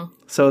 Mm-hmm.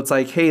 So it's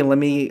like, hey, let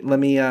me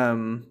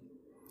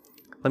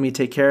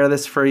take care of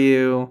this for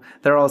you.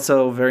 They're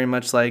also very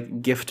much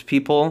like gift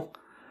people.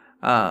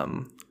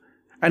 And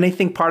I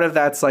think part of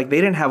that's like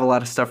they didn't have a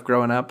lot of stuff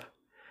growing up.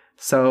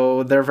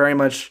 So they're very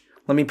much,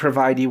 let me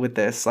provide you with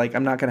this. Like,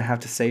 I'm not going to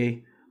have to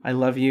say I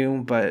love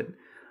you, but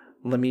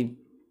let me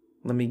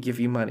give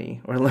you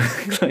money, or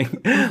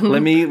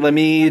let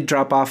me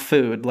drop off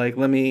food. Like,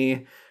 let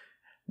me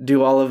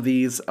do all of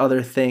these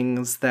other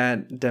things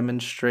that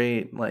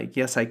demonstrate like,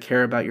 yes, I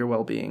care about your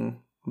well-being,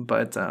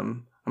 but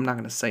I'm not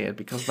going to say it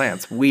because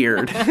that's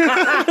weird.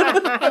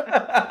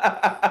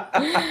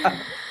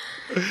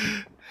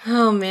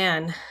 Oh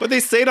man. But they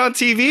say it on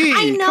TV.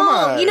 I know. Come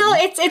on. You know,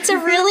 it's a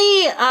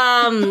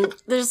really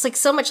there's like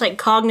so much like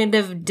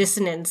cognitive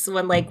dissonance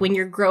when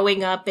you're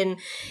growing up and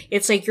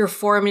it's like your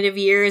formative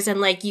years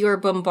and like you're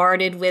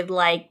bombarded with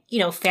like, you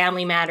know,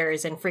 Family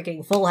Matters and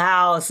freaking Full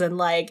House and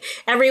like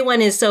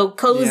everyone is so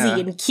cozy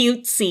and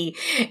cutesy,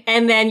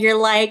 and then you're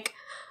like,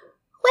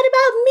 what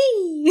about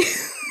me?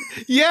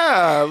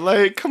 Yeah,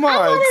 like come on.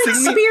 I want to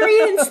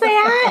experience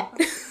that.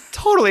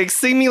 Totally.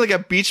 Sing me like a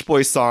Beach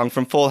Boys song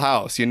from Full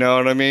House. You know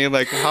what I mean?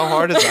 Like, how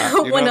hard is that?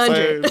 You know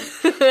 100.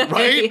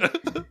 Right?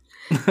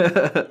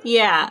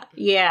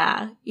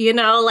 Yeah. You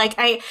know, like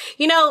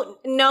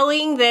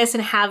knowing this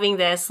and having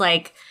this,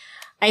 like,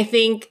 I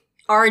think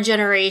our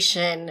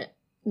generation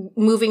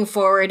moving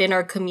forward in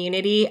our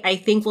community, I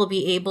think we'll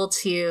be able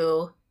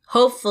to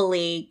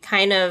hopefully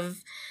kind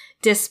of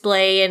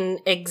display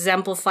and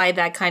exemplify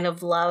that kind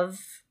of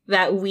love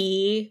that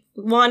we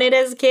wanted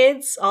as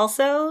kids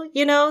also,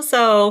 you know?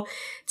 So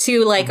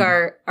to like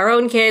our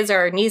own kids,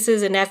 our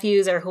nieces and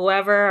nephews or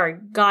whoever, our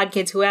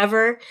godkids,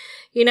 whoever,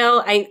 you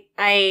know,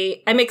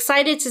 I'm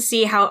excited to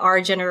see how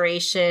our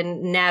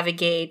generation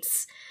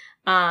navigates,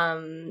 how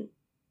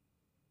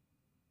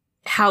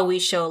we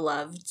show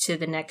love to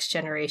the next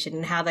generation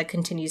and how that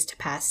continues to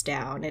pass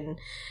down and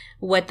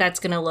what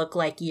that's going to look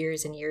like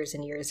years and years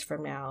and years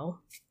from now.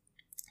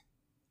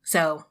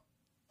 So.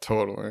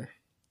 Totally.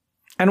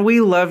 And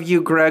we love you,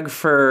 Greg,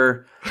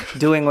 for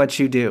doing what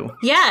you do.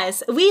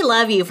 Yes, we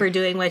love you for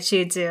doing what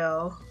you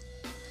do.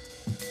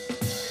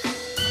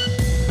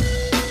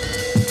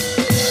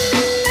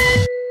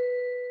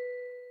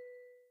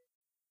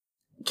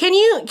 Can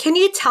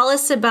you tell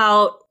us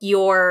about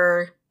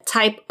your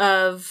type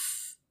of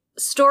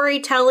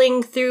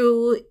storytelling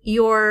through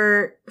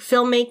your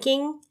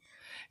filmmaking?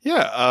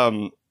 Yeah.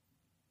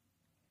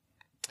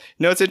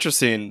 No, it's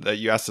interesting that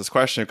you asked this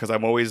question because I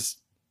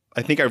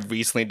think I've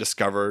recently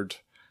discovered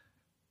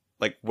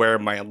like where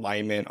my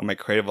alignment or my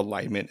creative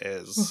alignment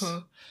is.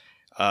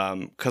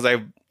 Because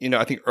I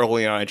think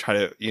early on I try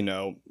to,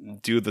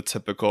 do the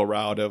typical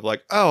route of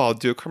like, oh, I'll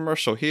do a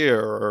commercial here,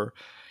 or,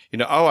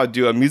 oh, I'll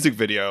do a music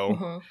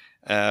video,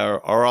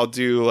 or I'll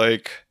do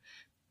like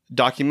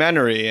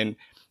documentary. And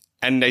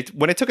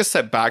when I took a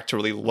step back to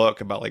really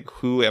look about like,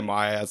 who am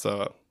I as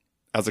a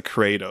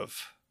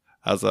creative,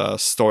 as a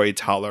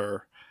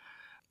storyteller,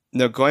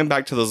 going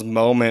back to those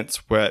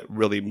moments where it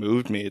really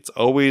moved me, it's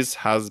always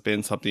has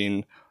been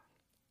something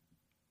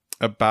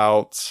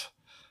about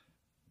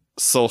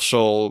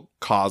social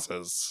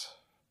causes.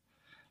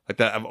 Like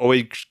that, I've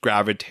always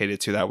gravitated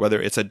to that, whether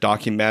it's a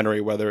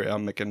documentary, whether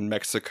I'm like in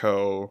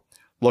Mexico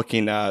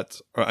looking at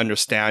or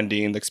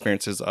understanding the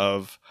experiences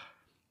of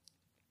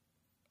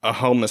a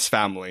homeless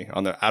family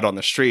out on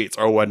the streets,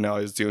 or when I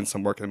was doing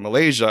some work in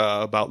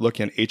Malaysia about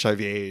looking at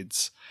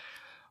HIV/AIDS,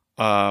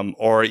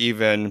 or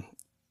even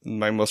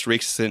my most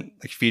recent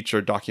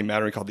featured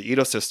documentary called The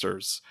Ito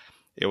Sisters.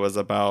 It was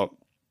about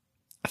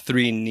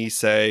 3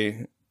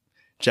 Nisei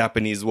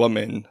Japanese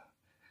women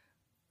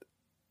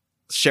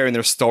sharing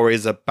their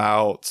stories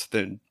about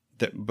the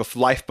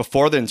life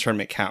before the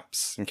internment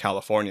camps in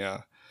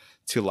California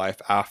to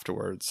life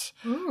afterwards.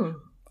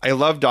 I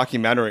love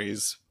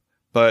documentaries,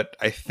 but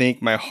I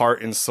think my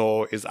heart and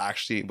soul is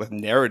actually with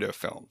narrative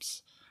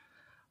films.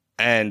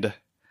 And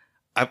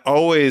I've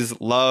always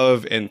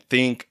loved and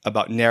think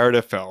about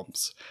narrative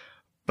films.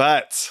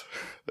 But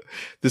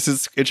this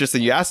is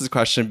interesting you asked this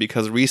question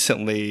because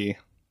recently,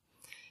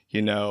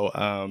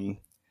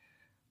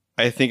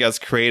 I think as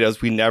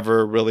creatives, we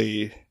never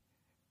really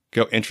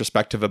go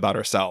introspective about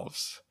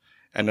ourselves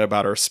and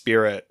about our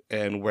spirit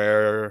and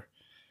where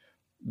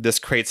this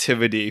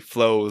creativity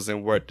flows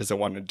and what does it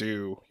want to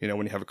do,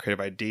 when you have a creative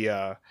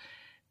idea.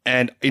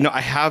 And,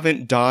 I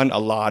haven't done a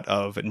lot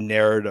of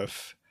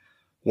narrative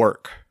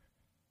work,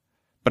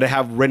 but I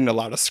have written a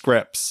lot of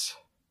scripts.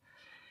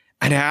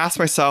 And I asked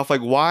myself,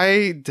 like,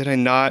 why did I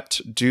not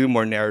do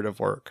more narrative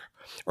work?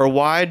 Or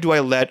why do I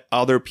let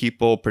other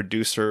people,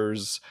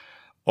 producers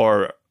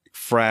or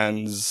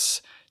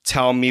friends,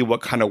 tell me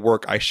what kind of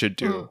work I should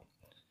do?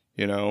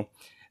 you know?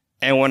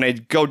 And when I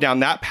go down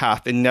that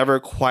path, it never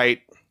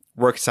quite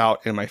works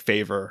out in my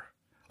favor.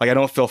 Like, I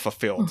don't feel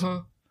fulfilled.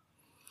 Mm-hmm.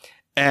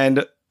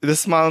 And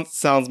this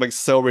sounds like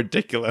so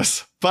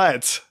ridiculous,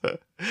 but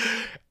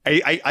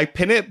I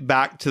pin it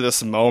back to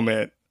this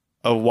moment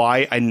of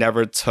why I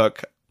never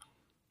took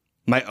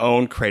my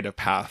own creative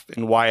path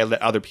and why I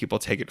let other people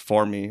take it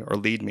for me or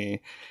lead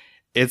me.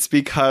 It's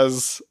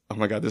because, oh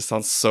my God, this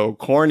sounds so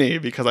corny,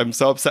 because I'm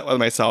so upset with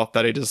myself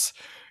that I just,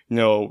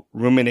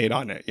 ruminate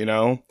on it,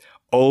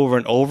 over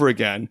and over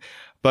again.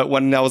 But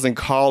when I was in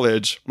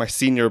college, my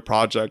senior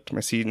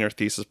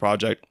thesis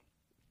project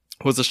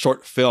was a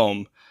short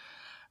film.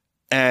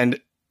 And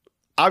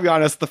I'll be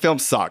honest, the film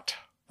sucked.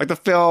 Like, the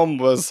film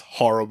was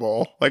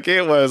horrible. Like,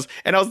 it was,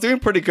 and I was doing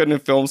pretty good in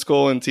film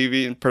school and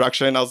TV and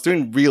production. I was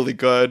doing really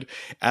good.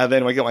 And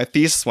then when I got my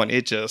thesis one,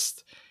 it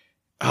just,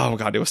 oh my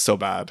God, it was so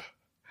bad.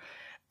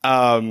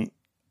 And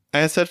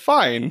I said,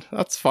 fine,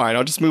 that's fine.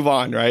 I'll just move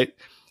on, right?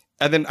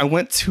 And then I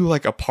went to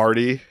like a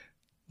party,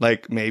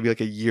 like maybe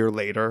like a year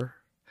later.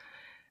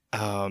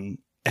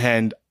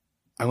 And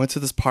I went to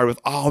this party with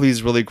all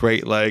these really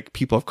great, like,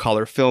 people of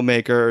color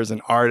filmmakers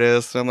and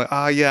artists. And I'm like,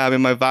 oh yeah, I'm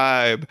in my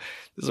vibe.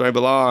 This is where I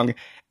belong.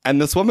 And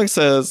this woman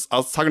says, I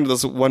was talking to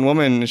this one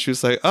woman, and she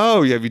was like,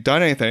 oh, yeah, have you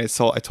done anything? I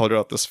told her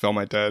about this film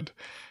I did.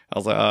 I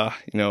was like,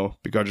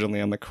 begrudgingly,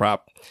 I'm like,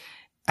 crap.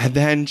 And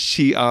then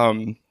she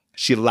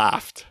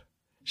laughed.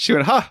 She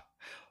went, huh?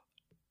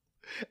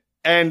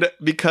 And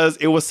because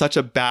it was such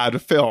a bad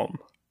film.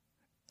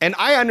 And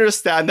I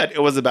understand that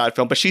it was a bad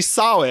film, but she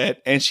saw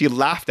it and she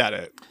laughed at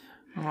it.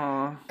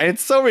 Aww. And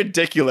it's so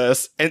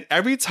ridiculous. And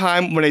every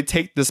time when I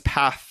take this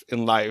path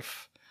in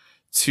life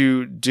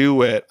to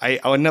do it, I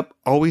end up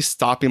always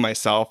stopping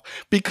myself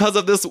because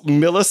of this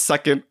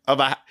millisecond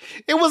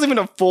it wasn't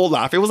even a full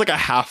laugh. It was like a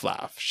half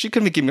laugh. She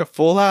couldn't give me a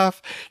full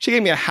laugh. She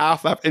gave me a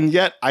half laugh. And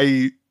yet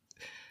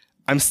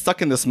I'm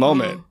stuck in this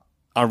moment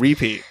on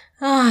repeat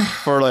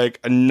for like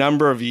a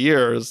number of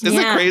years. Isn't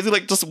it crazy?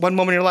 Like, just one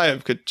moment in your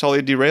life could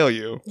totally derail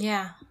you.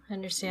 Yeah, I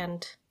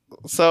understand.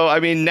 So, I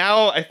mean,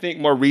 now I think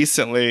more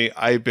recently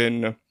I've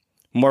been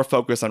more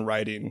focused on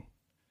writing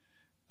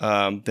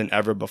than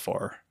ever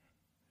before.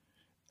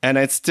 And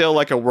it's still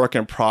like a work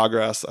in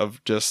progress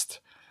of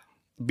just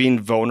being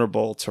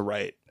vulnerable to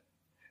write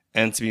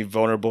and to be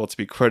vulnerable to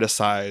be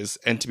criticized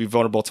and to be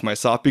vulnerable to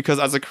myself. Because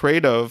as a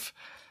creative,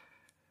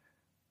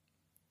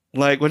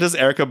 like, what does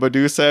Erykah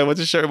Badu say? What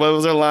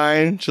was her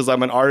line? She's like,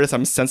 I'm an artist.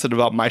 I'm sensitive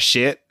about my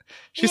shit.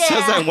 She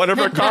says that in one of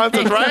her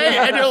content, right?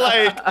 And you're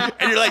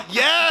like,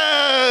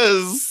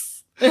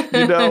 yes.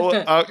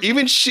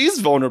 Even she's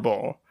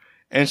vulnerable,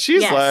 and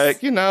she's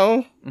like,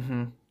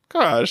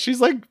 gosh, she's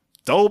like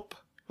dope.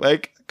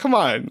 Like, come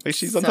on, like,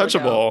 she's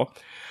untouchable. Dope.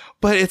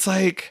 But it's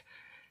like,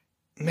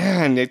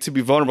 man, to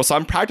be vulnerable. So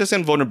I'm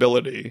practicing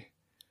vulnerability.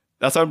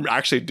 That's what I'm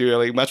actually doing.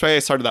 Like, that's why I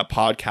started that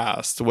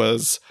podcast,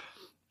 was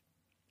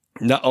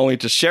not only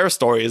to share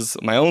stories,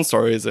 my own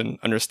stories, and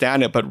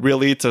understand it, but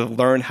really to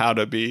learn how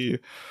to be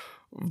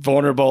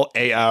vulnerable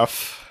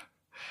AF,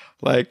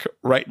 like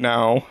right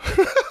now.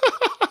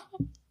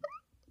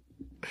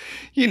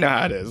 You know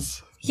how it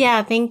is.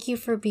 Yeah, thank you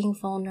for being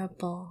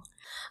vulnerable.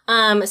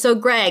 So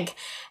Greg,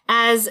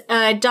 as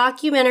a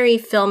documentary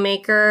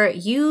filmmaker,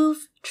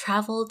 you've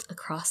traveled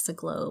across the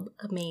globe.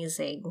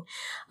 Amazing.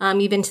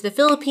 You've been to the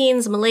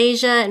Philippines,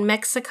 Malaysia, and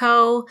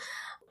Mexico.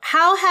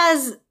 How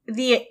has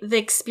the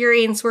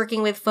experience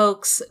working with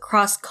folks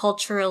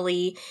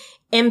cross-culturally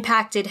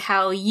impacted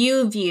how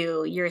you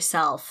view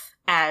yourself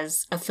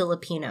as a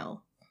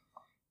Filipino?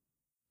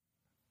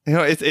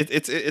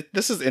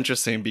 This is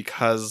interesting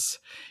because,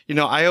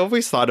 I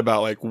always thought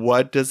about, like,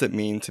 what does it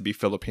mean to be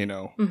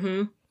Filipino?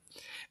 Mm-hmm.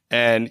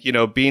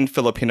 And, being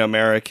Filipino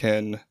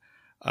American,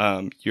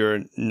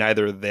 you're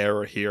neither there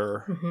or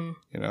here. Mm-hmm.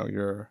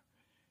 You're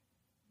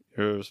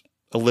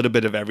a little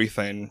bit of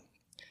everything.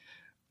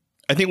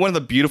 I think one of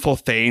the beautiful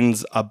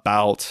things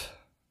about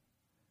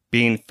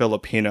being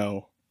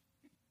Filipino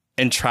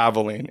and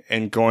traveling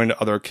and going to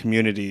other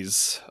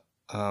communities,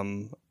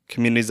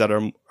 communities that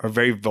are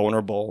very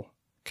vulnerable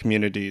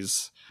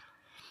communities.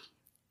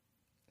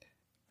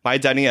 My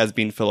identity as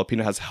being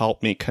Filipino has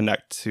helped me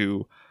connect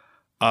to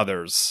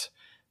others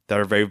that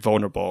are very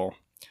vulnerable.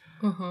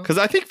 Because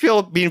I think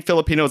being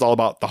Filipino is all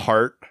about the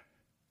heart.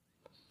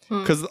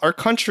 Because our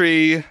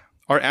country,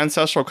 our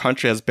ancestral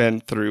country, has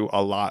been through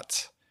a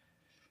lot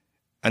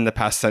in the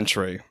past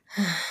century.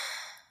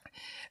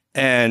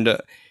 And,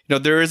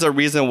 there is a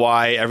reason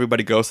why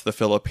everybody goes to the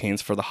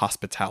Philippines for the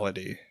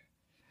hospitality.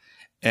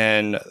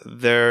 And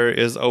there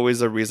is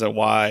always a reason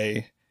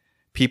why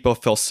people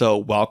feel so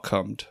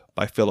welcomed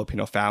by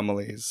Filipino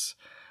families,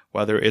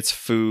 whether it's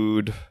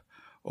food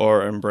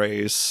or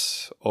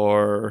embrace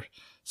or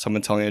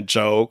someone telling a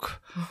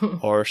joke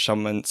or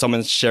someone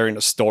sharing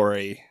a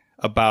story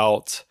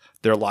about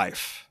their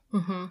life.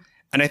 Mm-hmm.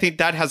 And I think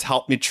that has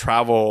helped me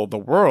travel the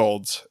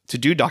world to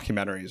do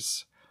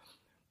documentaries,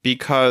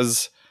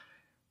 because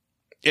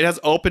it has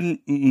opened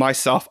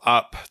myself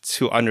up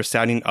to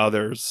understanding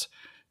others,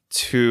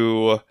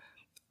 to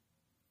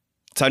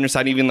to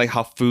understand even like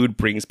how food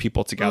brings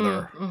people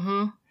together,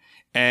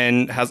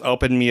 and has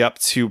opened me up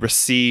to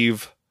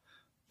receive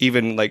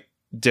even like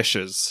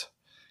dishes,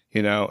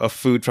 of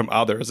food from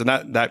others. And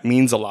that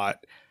means a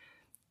lot.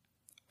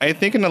 I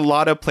think in a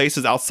lot of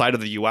places outside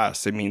of the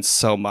US, it means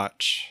so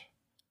much.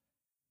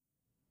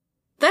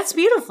 That's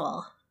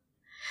beautiful.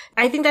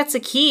 I think that's the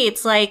key.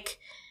 It's like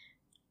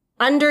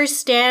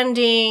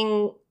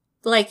understanding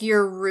like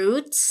your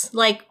roots,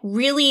 like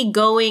really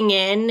going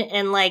in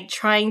and like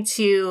trying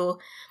to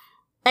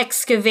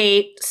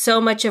excavate so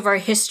much of our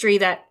history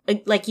that,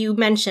 like you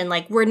mentioned,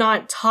 like we're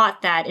not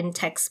taught that in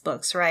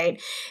textbooks,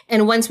 right?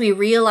 And once we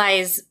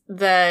realize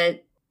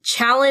the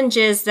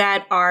challenges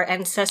that our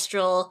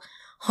ancestral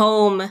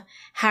home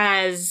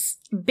has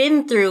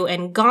been through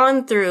and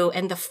gone through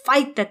and the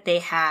fight that they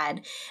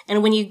had.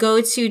 And when you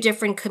go to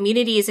different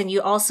communities and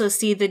you also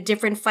see the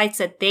different fights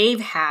that they've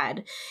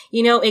had,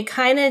 it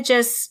kind of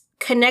just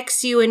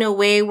connects you in a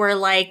way where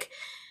like,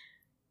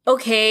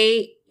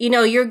 okay,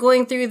 you're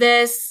going through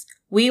this.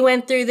 We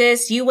went through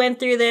this. You went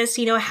through this.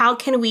 How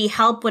can we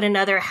help one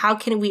another? How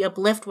can we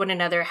uplift one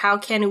another? How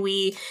can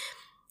we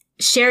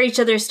share each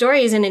other's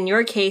stories? And in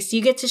your case,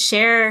 you get to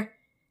share,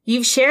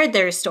 you've shared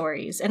their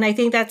stories. And I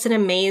think that's an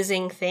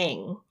amazing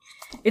thing.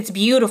 It's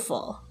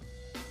beautiful.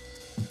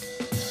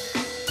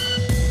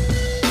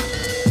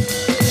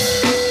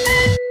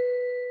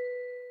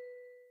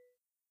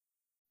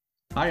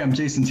 Hi, I'm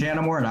Jason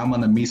Tanamore, and I'm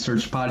on the Me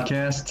Search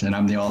podcast, and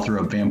I'm the author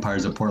of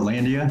Vampires of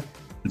Portlandia.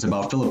 It's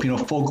about Filipino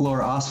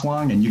folklore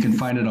aswang, and you can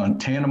find it on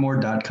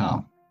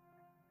tanamore.com.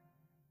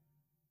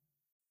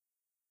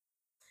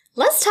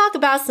 Let's talk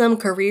about some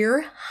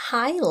career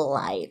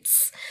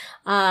highlights.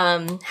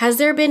 Has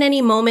there been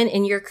any moment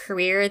in your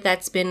career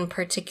that's been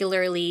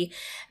particularly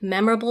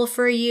memorable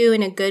for you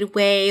in a good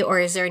way, or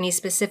is there any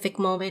specific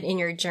moment in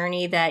your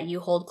journey that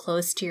you hold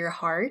close to your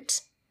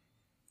heart?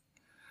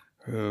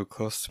 Oh,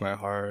 close to my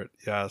heart,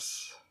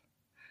 yes.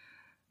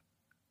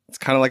 It's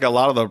kind of like a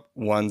lot of the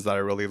ones that I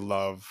really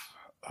love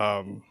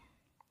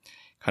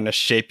kind of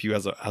shape you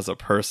as a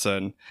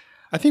person.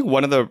 I think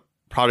one of the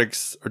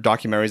projects or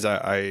documentaries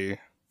that I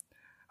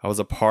was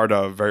a part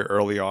of very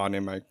early on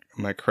in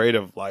my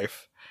creative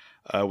life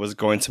was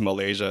going to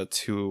Malaysia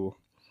to.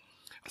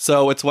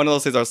 So it's one of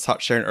those things I was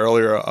sharing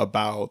earlier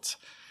about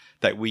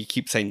that we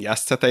keep saying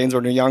yes to things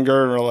when we're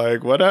younger and we're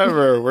like,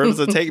 whatever, where does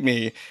it take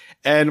me?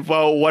 And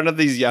well, one of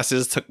these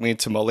yeses took me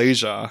to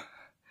Malaysia.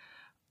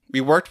 We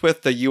worked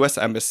with the U.S.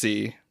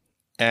 Embassy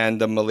and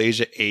the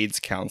Malaysia AIDS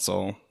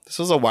Council. This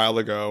was a while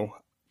ago.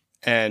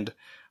 And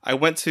I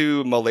went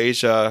to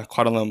Malaysia,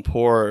 Kuala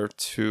Lumpur,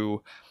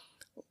 to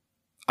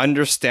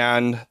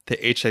understand the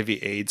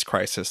HIV/AIDS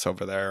crisis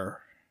over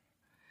there.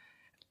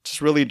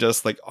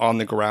 Just like on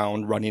the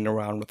ground, running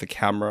around with a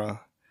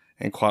camera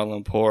in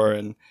Kuala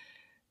Lumpur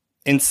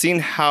and seeing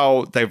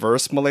how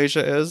diverse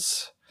Malaysia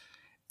is,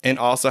 and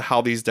also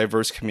how these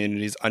diverse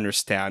communities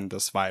understand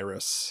this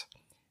virus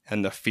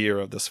and the fear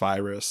of this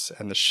virus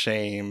and the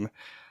shame.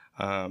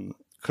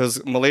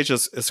 Because Malaysia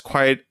is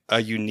quite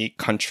a unique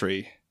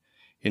country.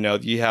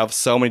 You have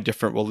so many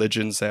different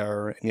religions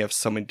there, and you have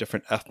so many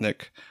different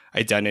ethnic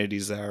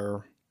identities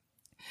there.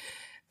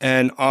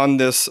 And on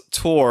this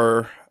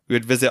tour, we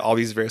would visit all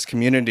these various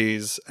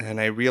communities, and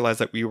I realized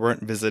that we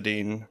weren't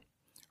visiting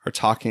or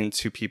talking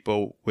to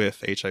people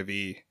with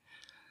HIV,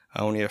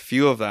 only a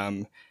few of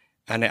them.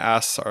 And I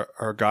asked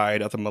our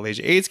guide at the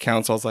Malaysia AIDS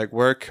Council, I was like,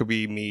 where could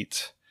we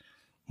meet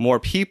more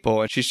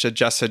people? And she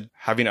suggested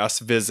having us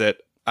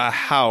visit a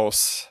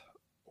house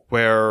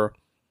where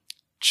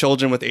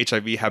children with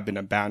HIV have been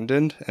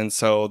abandoned. And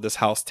so this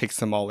house takes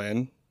them all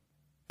in.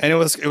 And it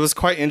was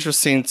quite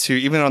interesting to,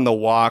 even on the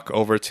walk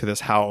over to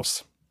this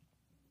house,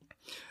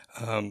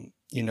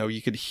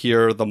 you could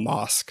hear the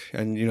mosque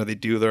and, they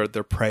do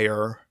their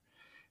prayer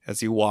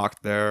as you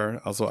walk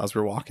there. Also, as we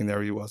were walking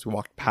there, as we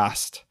walked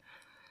past.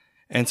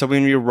 And so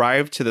when we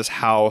arrived to this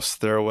house,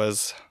 there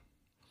was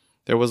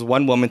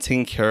one woman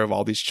taking care of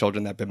all these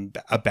children that had been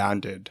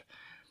abandoned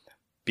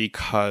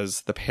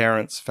because the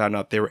parents found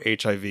out they were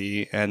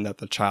HIV and that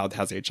the child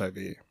has HIV.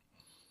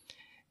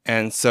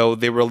 And so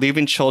they were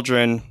leaving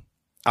children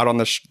out on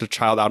the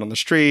child out on the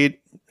street,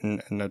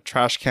 in a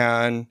trash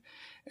can,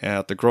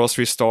 at the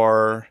grocery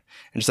store,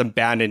 and just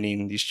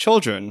abandoning these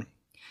children.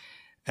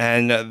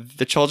 And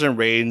the children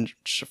range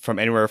from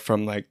anywhere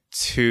from like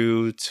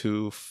 2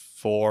 to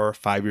 4 or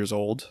 5 years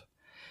old.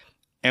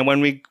 And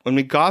when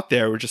we got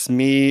there, it was just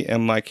me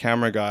and my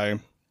camera guy.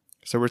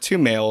 So we're 2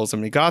 males,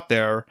 and we got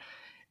there,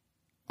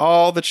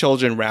 all the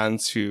children ran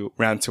to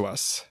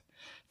us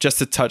just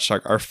to touch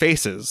like our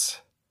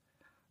faces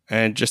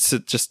and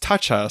just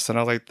touch us. And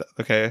I was like,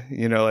 okay,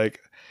 and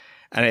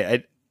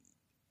I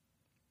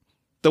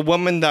the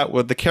woman that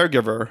was the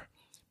caregiver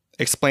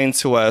explained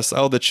to us,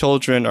 oh, the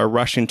children are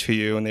rushing to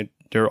you and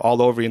they're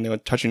all over you and they're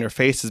touching your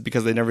faces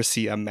because they never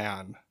see a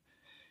man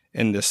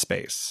in this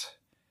space.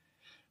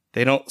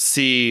 They don't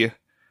see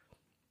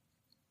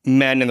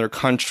men in their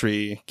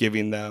country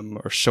giving them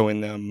or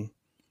showing them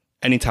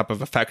any type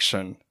of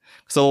affection.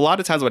 So a lot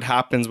of times what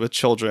happens with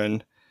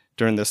children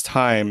during this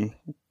time,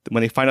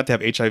 when they find out they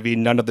have HIV,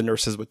 none of the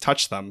nurses would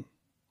touch them.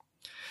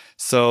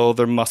 So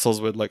their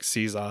muscles would like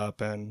seize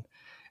up. And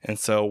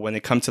so when they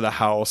come to the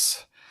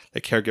house,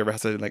 the caregiver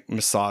has to like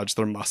massage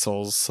their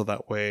muscles so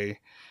that way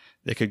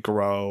they could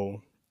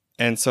grow.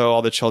 And so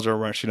all the children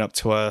were rushing up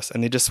to us,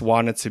 and they just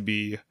wanted to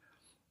be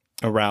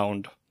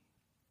around,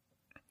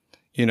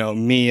 you know,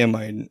 me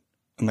and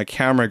my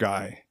camera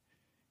guy,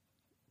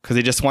 because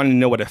they just wanted to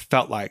know what it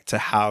felt like to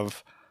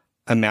have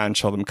a man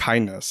show them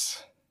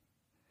kindness.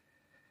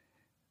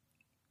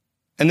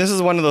 And this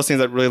is one of those things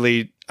that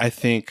really, I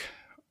think,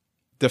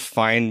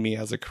 defined me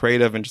as a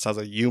creative and just as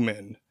a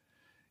human,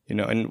 you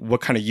know, and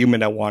what kind of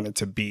human I wanted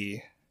to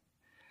be.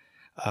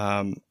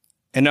 And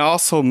it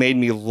also made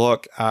me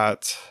look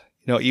at,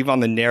 you know, even on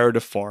the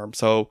narrative form.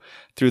 So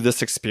through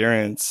this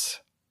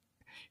experience,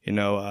 you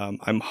know,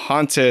 I'm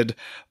haunted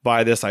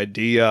by this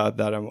idea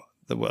that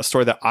a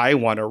story that I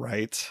want to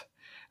write.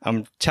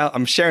 I'm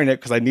sharing it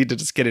because I need to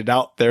just get it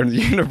out there in the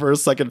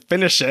universe so I can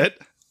finish it.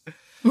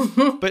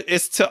 But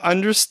it's to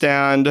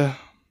understand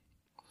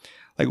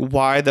like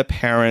why the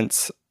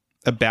parents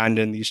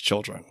abandon these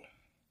children.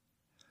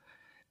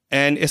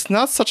 And it's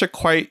not such a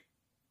quite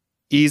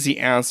easy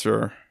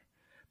answer,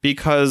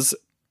 because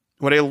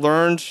what I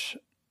learned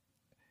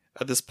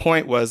at this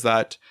point was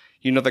that,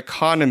 you know, the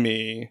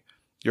economy,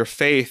 your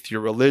faith,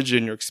 your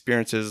religion, your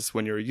experiences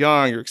when you're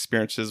young, your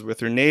experiences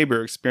with your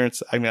neighbor,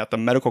 at the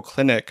medical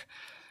clinic,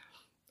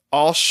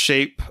 all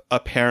shape a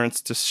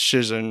parent's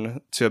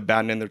decision to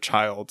abandon their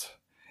child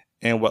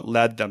and what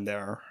led them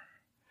there.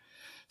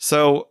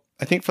 So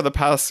I think for the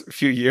past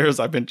few years,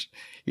 I've been,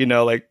 you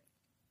know, like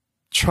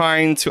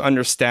trying to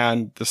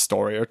understand the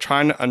story, or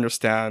trying to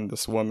understand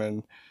this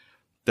woman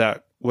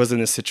that was in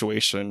this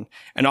situation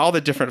and all the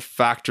different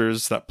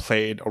factors that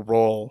played a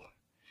role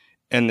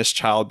in this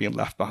child being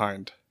left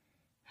behind.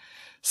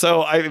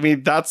 So, I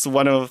mean, that's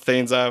one of the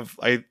things I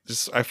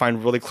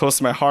find really close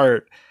to my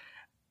heart,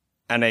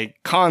 and I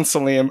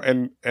constantly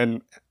am,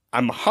 and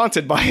I'm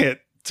haunted by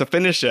it to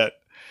finish it.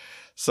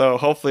 So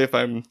hopefully if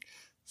I'm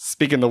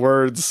speaking the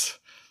words,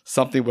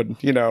 something would,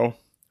 you know,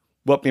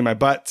 whoop me in my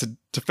butt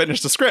to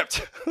finish the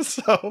script.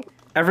 So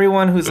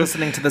everyone who's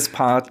listening to this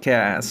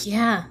podcast,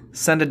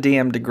 send a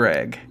DM to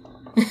Greg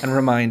and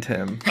remind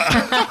him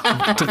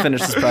to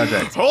finish this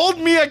project. Hold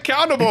me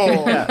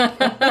accountable.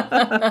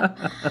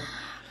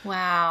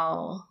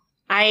 Wow.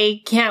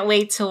 I can't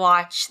wait to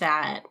watch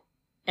that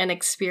and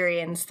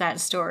experience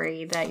that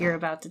story that you're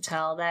about to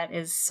tell. That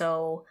is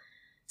so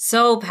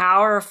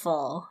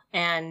powerful,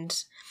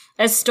 and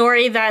a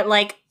story that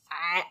like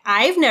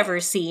I've never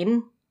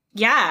seen.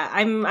 Yeah,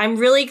 I'm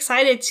really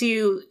excited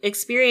to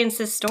experience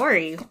this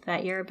story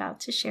that you're about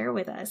to share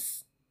with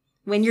us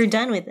when you're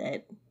done with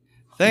it.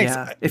 Thanks.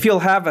 Yeah. If you'll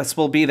have us,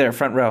 we'll be there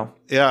front row.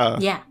 Yeah.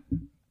 Yeah.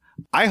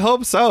 I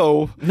hope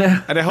so.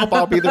 And I hope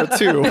I'll be there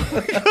too.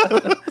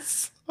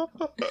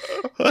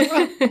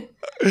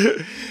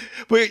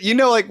 But you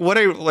know, like what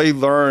I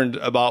learned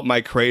about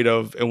my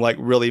creative and like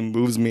really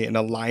moves me and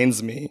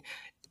aligns me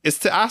is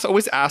to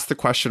always ask the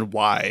question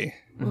why.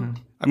 Mm-hmm.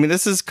 I mean,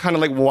 this is kind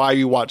of like why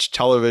you watch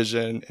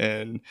television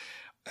and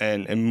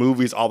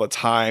movies all the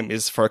time,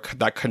 is for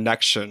that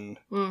connection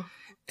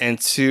and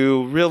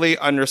to really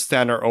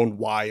understand our own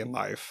why in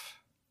life.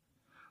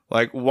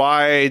 Like,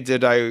 why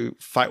did I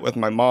fight with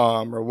my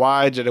mom? Or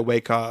why did I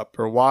wake up?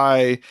 Or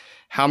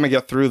how am I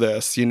get through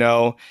this, you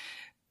know?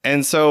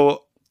 And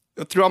so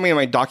throughout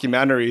my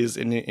documentaries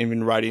and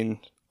even writing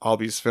all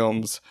these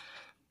films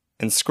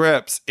and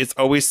scripts, it's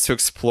always to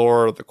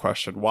explore the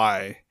question,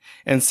 why?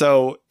 And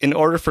so in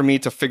order for me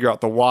to figure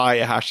out the why, I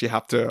actually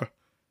have to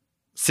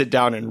sit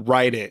down and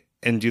write it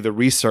and do the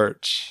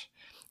research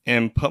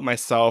and put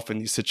myself in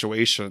these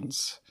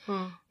situations.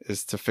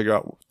 Is to figure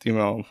out, you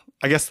know,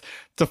 I guess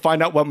to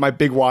find out what my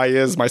big why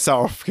is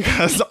myself,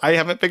 because I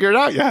haven't figured it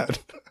out yet.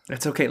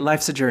 It's okay.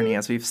 Life's a journey,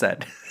 as we've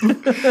said.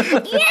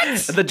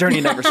 The journey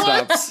never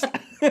stops.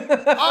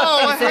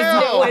 Oh,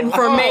 hell! New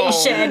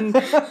information.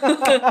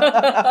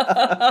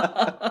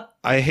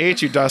 I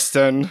hate you,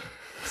 Dustin.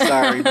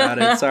 Sorry about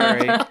it.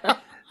 Sorry.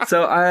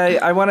 So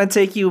I want to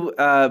take you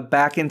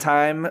back in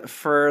time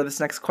for this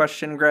next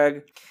question,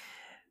 Greg.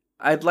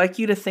 I'd like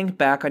you to think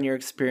back on your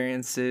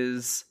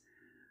experiences,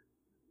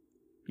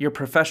 your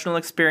professional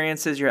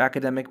experiences, your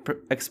academic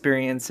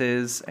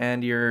experiences,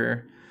 and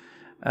your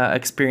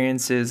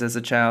experiences as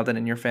a child and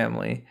in your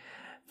family.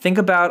 Think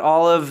about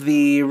all of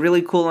the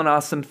really cool and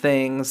awesome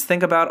things.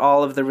 Think about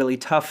all of the really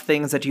tough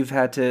things that you've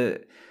had to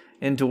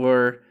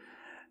endure.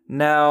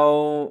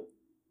 Now,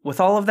 with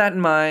all of that in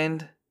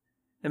mind,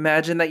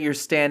 imagine that you're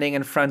standing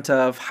in front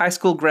of high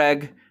school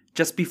Greg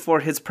just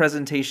before his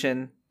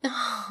presentation.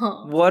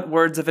 What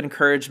words of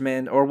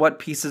encouragement or what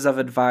pieces of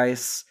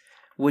advice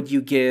would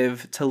you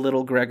give to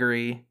little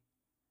Gregory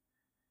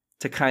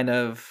to kind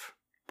of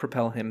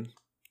propel him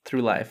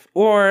through life,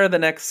 or the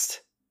next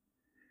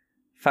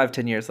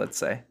 5-10 years, let's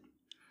say?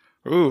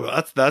 Ooh,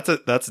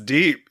 that's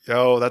deep,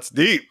 yo. That's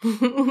deep.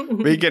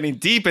 We're getting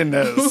deep in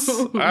this.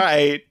 All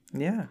right.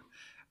 Yeah.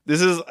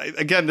 This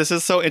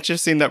is so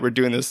interesting that we're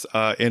doing this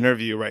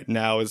interview right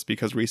now, is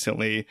because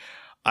recently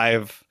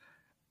I've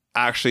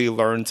actually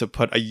learned to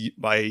put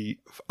a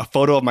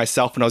photo of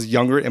myself when I was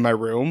younger in my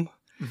room.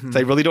 So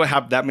I really don't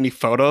have that many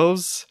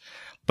photos,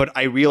 but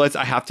I realized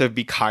I have to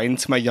be kind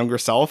to my younger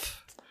self.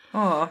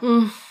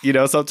 You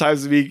know,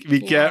 sometimes we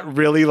get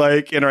really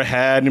like in our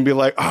head and be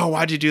like, oh,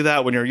 why'd you do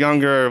that when you're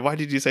younger? Why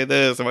did you say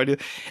this?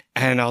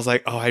 And I was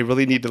like, oh, I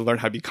really need to learn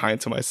how to be kind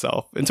to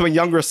myself and to my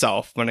younger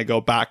self when I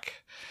go back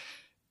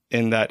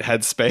in that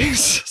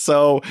headspace.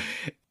 So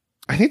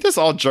I think this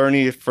all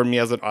journey for me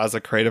as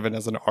a creative and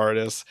as an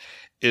artist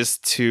is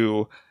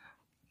to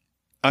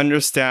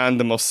understand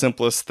the most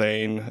simplest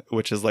thing,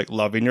 which is like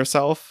loving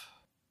yourself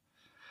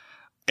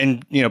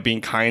and, you know,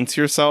 being kind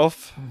to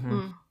yourself.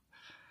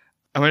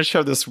 I'm going to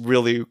share this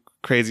really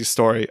crazy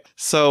story.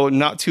 So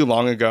not too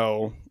long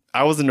ago,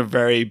 I was in a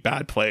very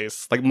bad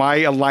place. Like my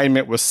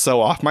alignment was so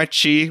off. My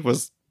chi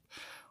was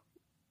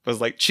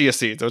like chia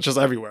seeds. It was just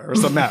everywhere. It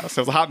was a mess.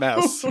 It was a hot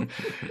mess.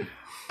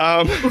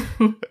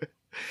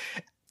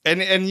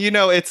 And you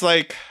know, it's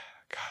like,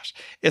 gosh,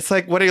 it's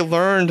like what I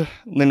learned,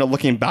 you know,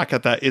 looking back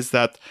at that is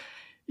that,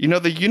 you know,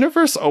 the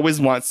universe always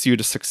wants you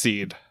to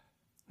succeed.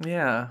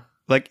 Yeah.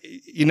 Like,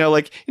 you know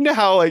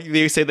how like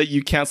they say that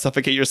you can't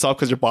suffocate yourself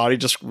because your body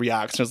just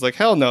reacts. And it's like,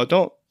 hell no,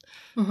 don't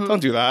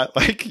do that.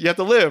 Like, you have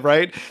to live,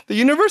 right? The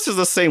universe is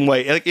the same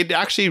way. Like, it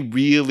actually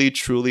really,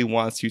 truly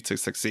wants you to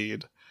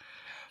succeed.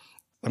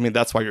 I mean,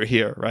 that's why you're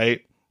here, right?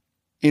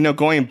 You know,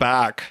 going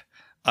back,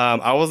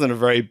 I was in a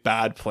very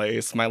bad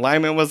place. My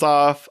alignment was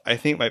off. I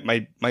think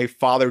my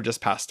father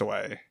just passed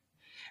away.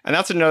 And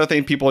that's another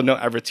thing people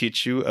don't ever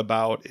teach you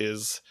about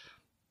is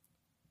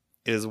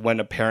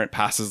when a parent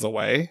passes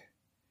away.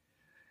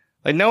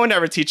 Like, no one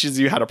ever teaches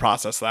you how to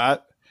process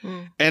that.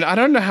 And I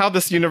don't know how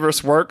this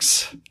universe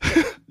works,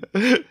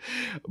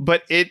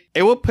 but it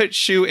will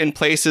put you in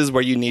places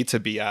where you need to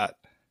be at.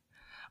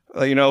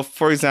 You know,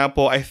 for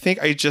example, I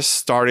think I just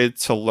started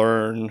to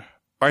learn,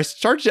 or I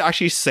started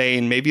actually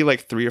saying maybe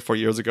like 3 or 4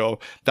 years ago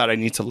that I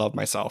need to love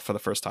myself for the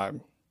first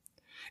time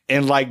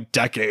in like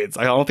decades.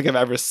 I don't think I've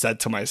ever said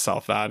to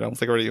myself that. I don't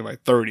think already in my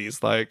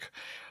 30s. Like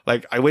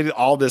I waited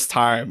all this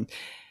time.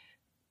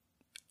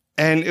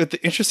 And the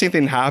interesting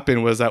thing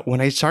happened was that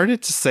when I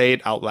started to say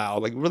it out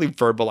loud, like really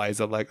verbalize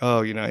it, like,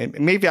 oh, you know, and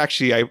maybe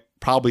actually I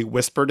probably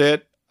whispered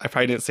it. I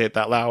probably didn't say it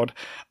that loud.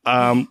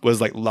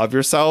 Was like, love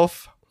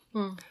yourself.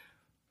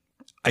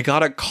 I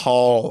got a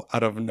call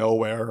out of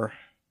nowhere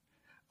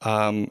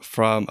from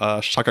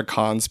Shaka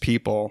Khan's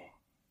people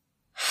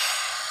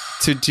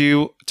to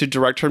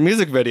direct her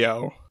music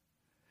video.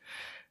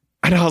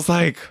 And I was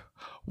like,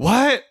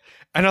 what?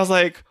 And I was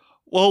like,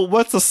 well,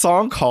 what's the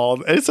song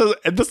called? And it says,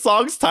 and the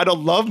song's titled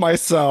Love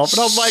Myself.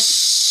 And I was like,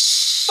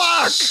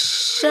 fuck!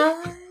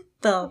 Shut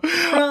the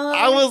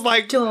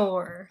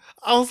door.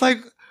 I was like,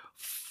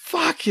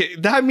 fuck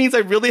it. That means I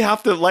really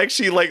have to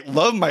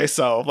love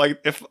myself.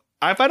 Like, if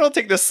I don't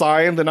take this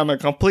sign, then I'm a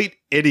complete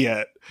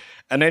idiot.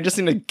 And I just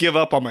need to give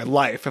up on my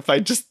life if I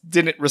just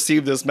didn't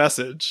receive this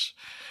message.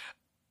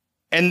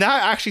 And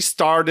that actually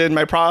started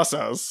my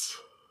process.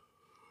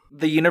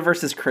 The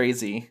universe is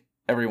crazy,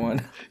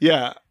 everyone.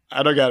 Yeah.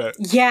 I don't get it.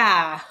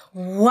 Yeah.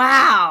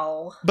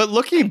 Wow. But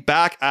looking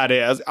back at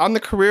it as on the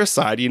career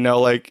side, you know,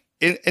 like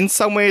in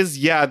some ways,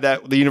 yeah,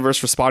 that the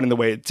universe responded the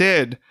way it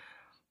did.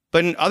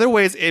 But in other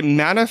ways, it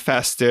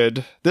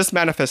manifested. This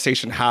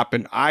manifestation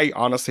happened, I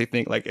honestly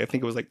think, I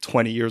think it was like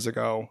 20 years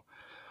ago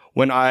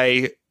when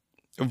I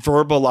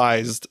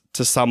verbalized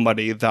to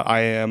somebody that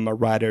I am a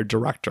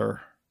writer-director.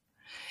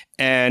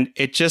 And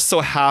it just so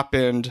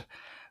happened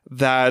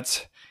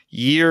that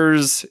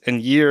years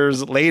and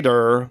years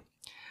later,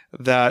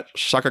 that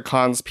Shaka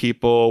Khan's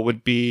people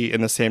would be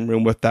in the same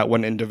room with that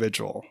one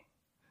individual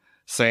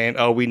saying,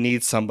 oh, we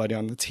need somebody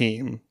on the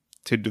team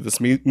to do this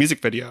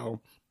music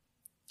video.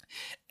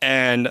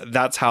 And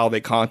that's how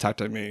they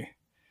contacted me,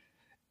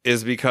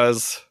 is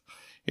because,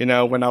 you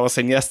know, when I was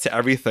saying yes to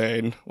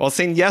everything, well,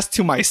 saying yes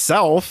to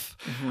myself,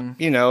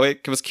 you know,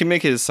 it was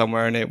communicated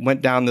somewhere and it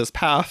went down this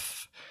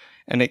path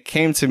and it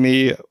came to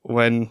me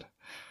when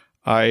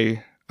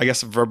I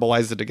guess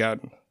verbalized it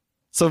again.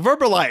 So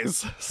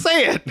verbalize,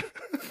 say it.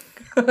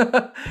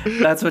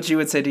 That's what you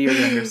would say to your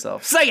younger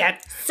self. Say it.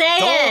 Say it.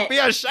 Don't be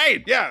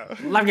ashamed. Yeah.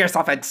 Love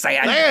yourself and say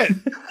it. Say it.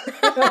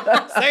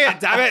 Say it,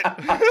 damn it.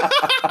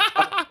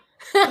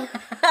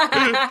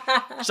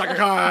 Shaka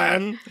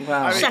Khan.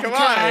 Wow. I mean, Shaka come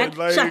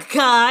Khan. on. Shaka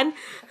Khan.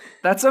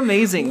 That's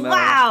amazing, though.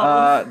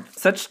 Wow.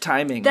 Such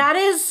timing. That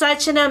is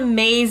such an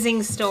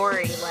amazing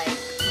story. Like,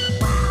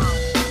 wow.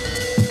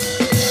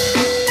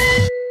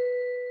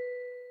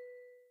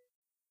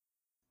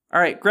 All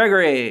right,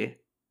 Gregory.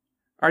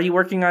 Are you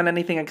working on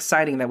anything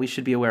exciting that we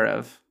should be aware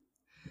of?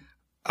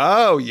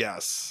 Oh,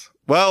 yes.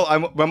 Well,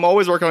 I'm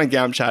always working on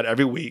GamChat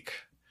every week.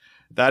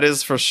 That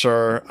is for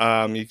sure.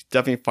 You can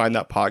definitely find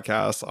that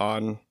podcast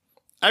on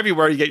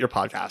everywhere you get your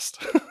podcast.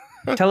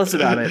 Tell us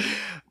about it.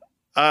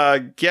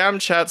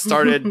 GamChat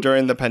started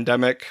during the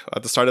pandemic,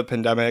 at the start of the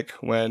pandemic,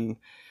 when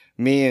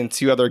me and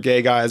 2 other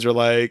gay guys were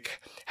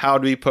like, how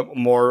do we put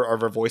more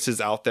of our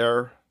voices out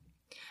there?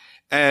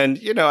 And,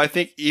 you know, I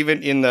think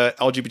even in the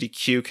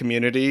LGBTQ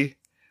community,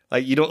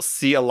 like you don't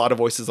see a lot of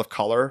voices of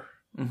color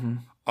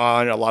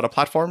on a lot of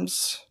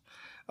platforms,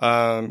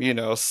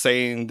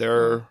 saying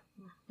their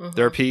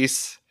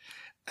piece.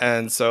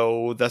 And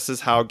so this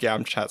is how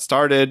GAM Chat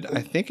started.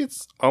 I think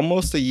it's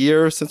almost a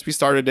year since we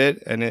started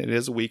it, and it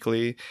is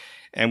weekly.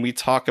 And we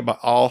talk about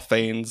all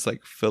things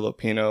like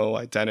Filipino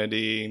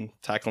identity,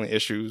 tackling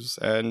issues,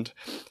 and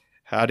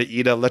how to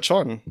eat a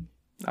lechon.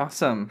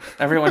 Awesome.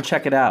 Everyone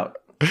check it out.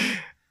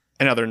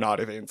 And other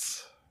naughty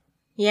things.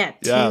 Yeah,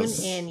 tune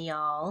in,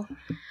 y'all.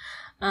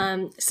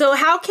 So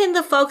how can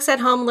the folks at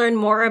home learn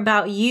more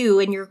about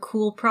you and your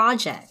cool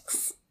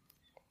projects?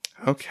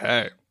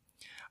 Okay.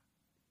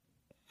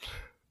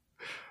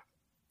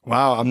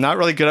 Wow, I'm not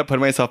really good at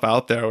putting myself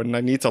out there when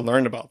I need to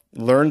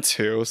learn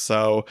to.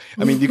 So,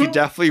 I mean, you could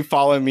definitely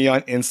follow me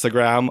on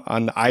Instagram,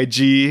 on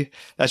IG.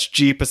 That's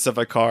G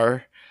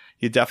Pacificar.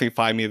 You definitely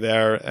find me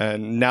there.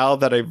 And now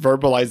that I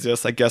verbalize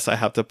this, I guess I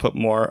have to put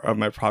more of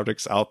my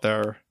projects out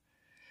there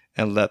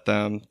and let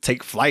them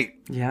take flight.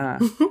 Yeah.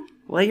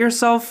 Let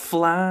yourself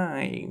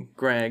fly,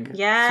 Greg.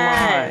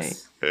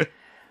 Yes.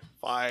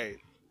 Fly.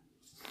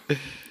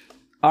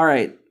 All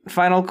right.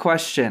 Final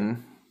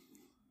question.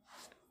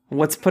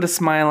 What's put a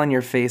smile on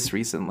your face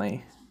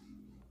recently?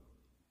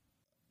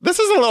 This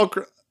is a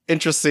little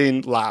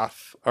interesting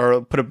laugh,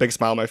 or put a big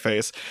smile on my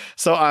face.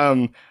 So,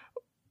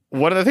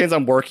 one of the things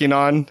I'm working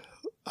on,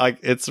 like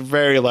it's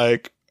very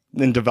like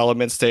in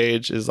development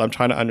stage, is I'm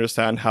trying to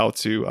understand how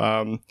to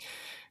I'm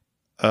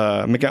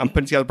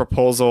putting together a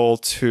proposal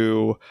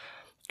to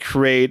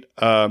create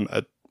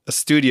a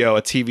studio,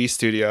 a TV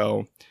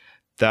studio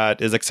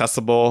that is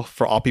accessible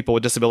for all people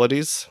with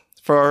disabilities,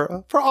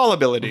 for all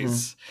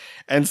abilities.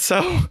 And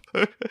so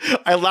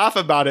I laugh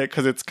about it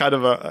because it's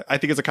I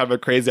think it's a kind of a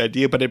crazy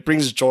idea, but it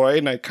brings joy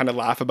and I kind of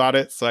laugh about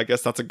it. So I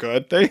guess that's a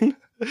good thing.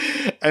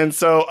 And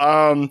so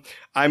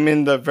I'm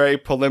in the very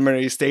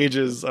preliminary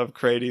stages of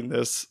creating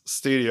this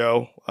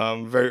studio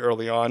very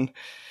early on.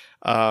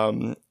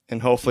 And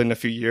hopefully in a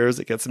few years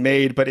it gets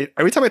made. But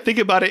every time I think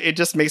about it, it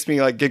just makes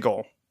me like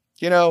giggle.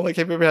 Like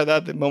have you ever had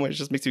that moment? It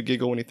just makes you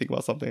giggle when you think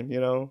about something,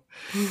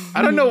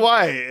 I don't know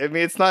why. I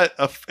mean, it's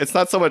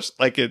not so much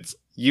like it's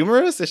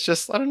humorous. It's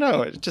just, I don't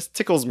know. It just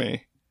tickles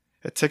me.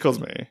 It tickles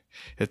me.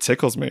 It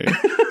tickles me.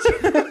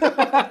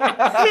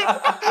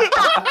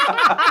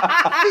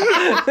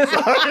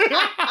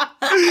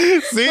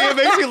 See, it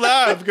makes me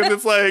laugh because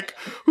it's like,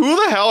 who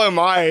the hell am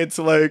I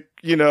to like,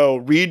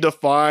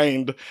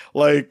 redefine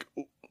like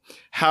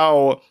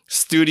how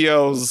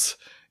studios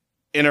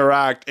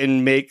interact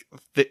and make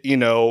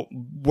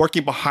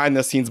working behind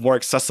the scenes more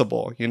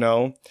accessible.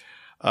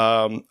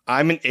 I'm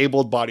an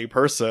able-bodied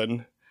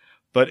person,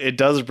 but it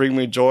does bring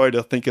me joy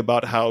to think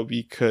about how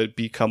we could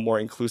become more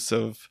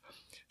inclusive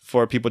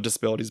for people with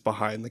disabilities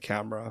behind the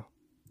camera.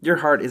 Your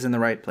heart is in the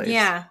right place.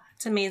 Yeah,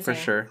 it's amazing. For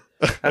sure.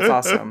 That's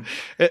awesome.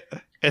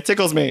 It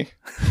tickles me.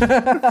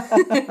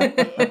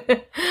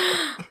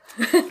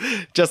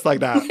 Just like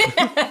that.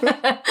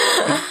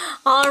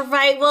 All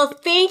right. Well,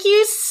 thank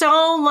you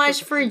so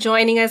much for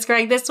joining us,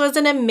 Greg. This was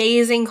an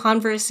amazing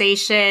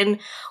conversation.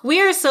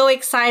 We are so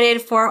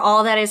excited for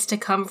all that is to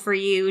come for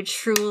you.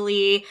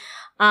 Truly.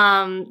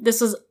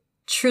 This was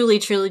truly,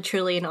 truly,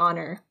 truly an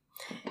honor.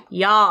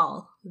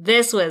 Y'all,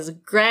 this was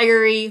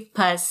Gregory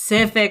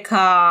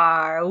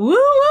Pacificar. Woo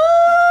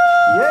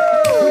woo!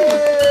 Yay!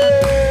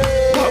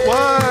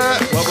 What?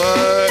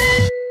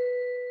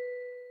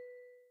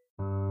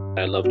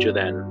 I loved you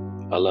then,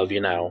 I love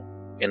you now,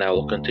 and I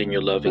will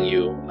continue loving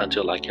you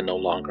until I can no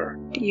longer.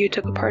 You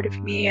took a part of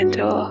me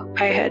until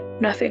I had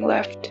nothing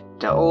left.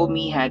 The old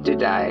me had to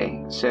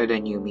die so the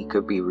new me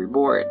could be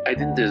reborn. I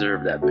didn't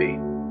deserve that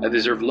pain. I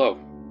deserve love,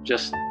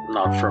 just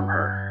not from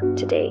her.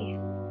 Today,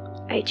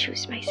 I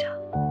choose myself.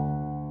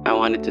 I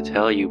wanted to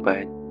tell you,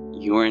 but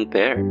you weren't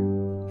there.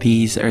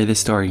 These are the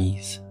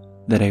stories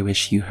that I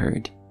wish you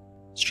heard.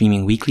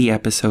 Streaming weekly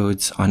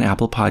episodes on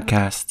Apple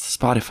Podcasts,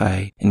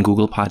 Spotify, and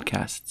Google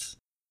Podcasts.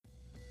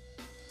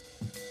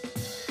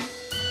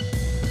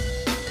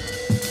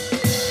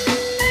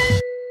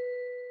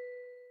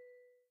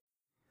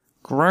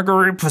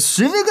 Gregory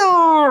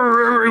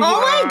Pacificar!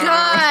 Oh my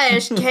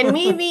gosh! Can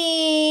we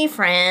be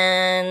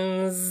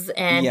friends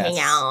and hang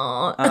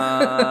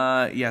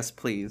out? Yes,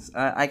 please.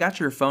 I got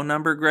your phone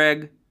number,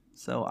 Greg,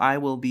 so I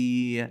will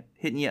be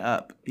hitting you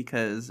up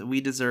because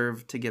we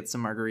deserve to get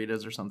some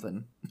margaritas or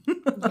something.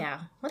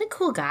 Yeah. What a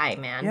cool guy,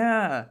 man.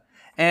 Yeah.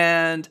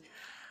 And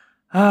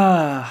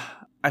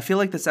I feel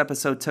like this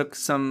episode took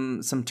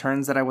some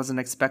turns that I wasn't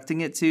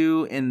expecting it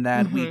to, in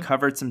that we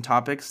covered some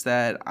topics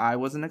that I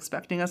wasn't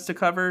expecting us to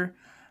cover,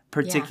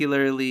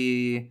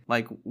 particularly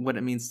like what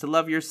it means to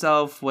love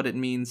yourself, what it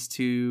means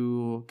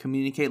to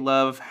communicate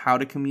love, how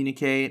to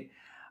communicate.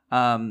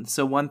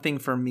 So one thing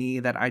for me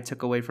that I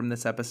took away from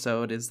this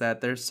episode is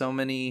that there's so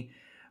many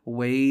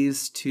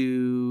ways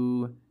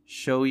to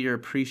show your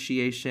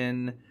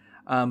appreciation.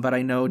 But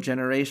I know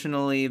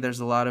generationally, there's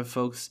a lot of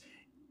folks,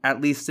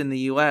 at least in the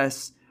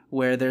US,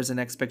 where there's an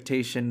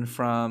expectation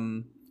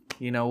from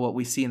what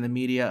we see in the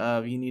media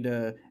of you need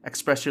to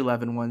express your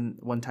love in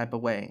one type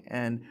of way.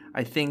 And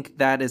I think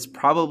that is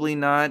probably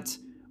not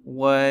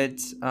what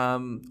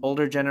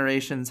older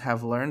generations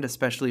have learned,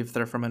 especially if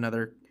they're from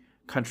another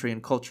country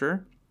and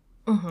culture.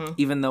 Mm-hmm.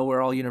 Even though we're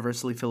all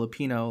universally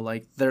Filipino,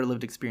 like their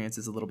lived experience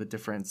is a little bit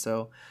different.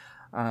 So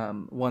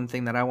one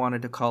thing that I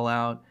wanted to call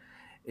out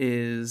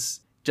is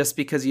just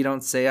because you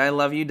don't say I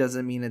love you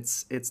doesn't mean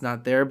it's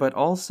not there, but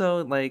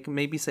also like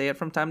maybe say it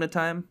from time to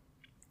time.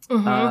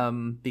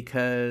 Mm-hmm.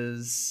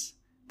 Because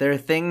there are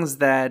things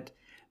that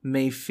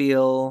may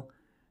feel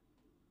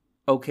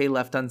okay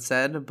left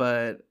unsaid,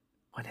 but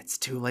when it's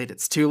too late,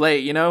 it's too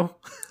late,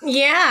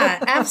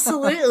 Yeah,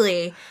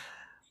 absolutely.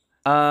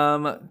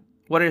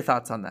 What are your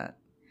thoughts on that?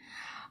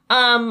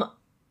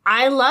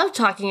 I love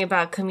talking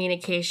about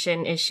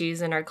communication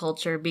issues in our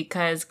culture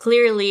because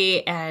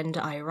clearly and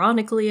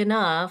ironically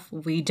enough,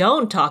 we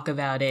don't talk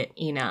about it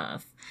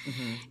enough.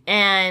 Mm-hmm.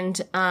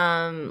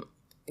 And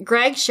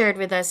Greg shared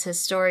with us his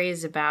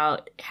stories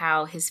about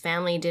how his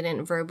family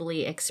didn't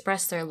verbally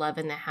express their love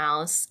in the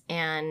house.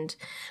 And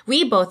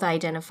we both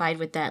identified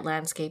with that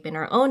landscape in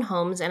our own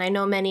homes. And I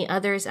know many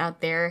others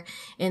out there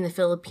in the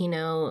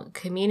Filipino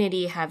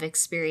community have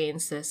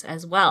experienced this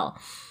as well.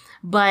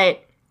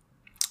 But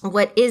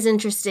what is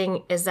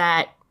interesting is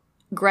that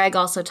Greg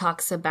also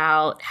talks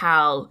about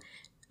how,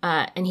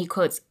 and he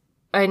quotes,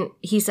 and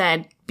he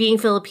said, being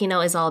Filipino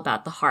is all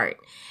about the heart.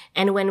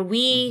 And when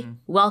we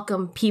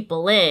welcome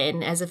people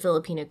in as a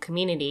Filipino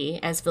community,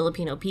 as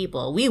Filipino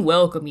people, we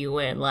welcome you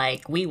in.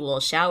 Like, we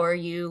will shower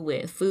you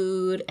with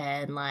food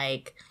and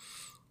like,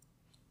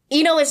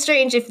 it's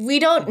strange. If we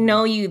don't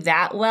know you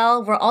that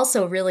well, we're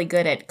also really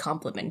good at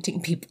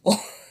complimenting people.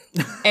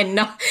 and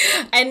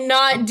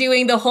not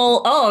doing the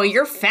whole, oh,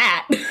 you're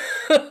fat.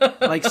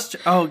 Like,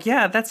 oh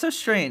yeah, that's so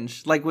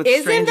strange. Like with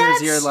Isn't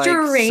strangers, you're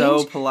strange? Like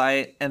so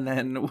polite, and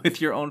then with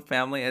your own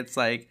family, it's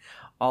like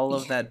all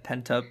of that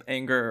pent up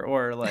anger,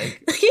 or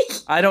like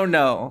I don't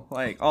know,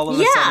 like all of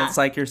a sudden it's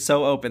like you're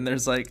so open.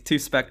 There's like two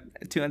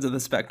ends of the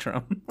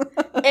spectrum.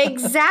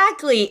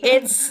 Exactly.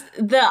 It's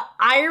the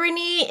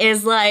irony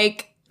is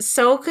like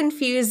so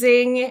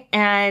confusing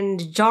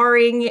and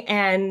jarring,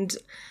 and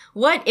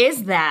what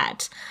is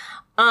that?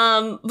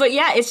 But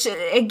yeah, it's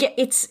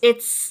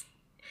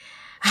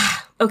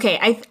okay.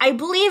 I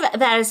believe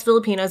that as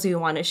Filipinos, we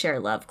want to share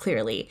love,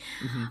 clearly.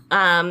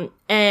 Mm-hmm.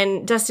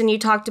 And Dustin, you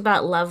talked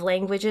about love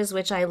languages,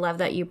 which I love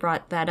that you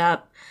brought that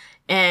up.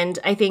 And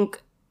I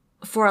think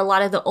for a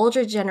lot of the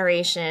older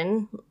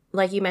generation,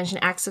 like you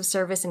mentioned, acts of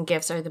service and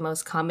gifts are the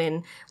most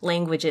common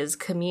languages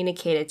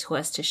communicated to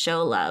us to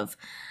show love.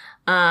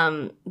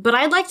 But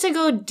I'd like to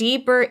go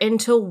deeper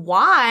into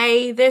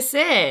why this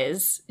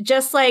is.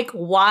 Just like,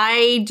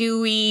 why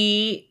do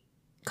we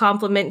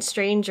compliment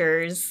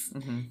strangers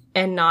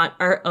and not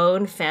our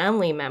own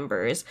family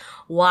members?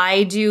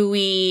 Why do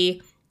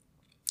we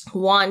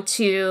want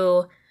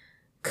to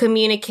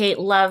communicate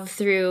love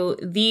through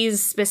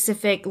these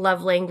specific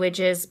love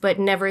languages, but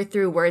never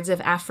through words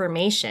of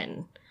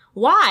affirmation?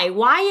 Why?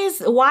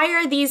 Why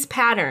are these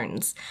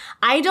patterns?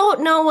 I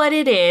don't know what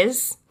it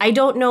is. I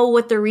don't know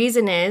what the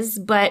reason is,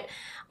 but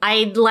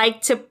I'd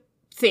like to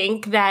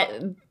think that,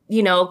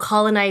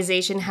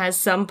 colonization has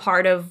some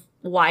part of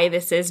why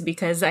this is,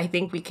 because I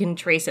think we can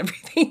trace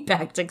everything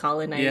back to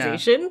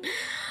colonization.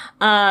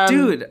 Yeah.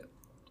 Dude,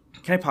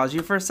 can I pause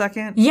you for a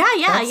second? Yeah.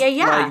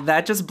 Like,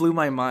 that just blew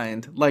my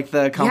mind. Like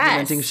the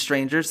complimenting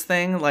strangers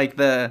thing, like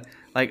the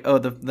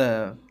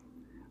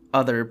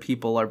other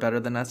people are better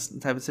than us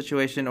type of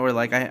situation, or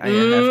like I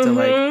have to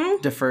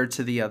like defer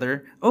to the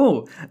other.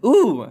 Ooh.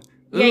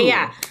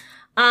 Yeah.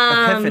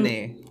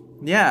 Epiphany.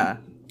 Yeah.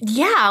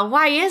 Yeah,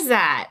 why is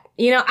that?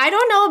 I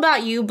don't know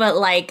about you, but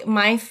like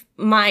my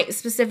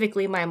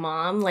specifically my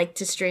mom, like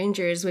to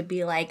strangers would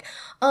be like,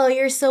 oh,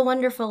 you're so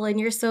wonderful and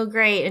you're so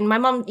great. And my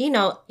mom,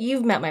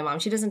 you've met my mom.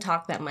 She doesn't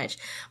talk that much.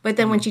 But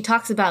then when she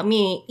talks about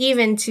me,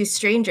 even to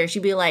strangers,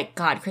 she'd be like,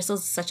 God,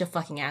 Crystal's such a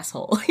fucking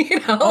asshole.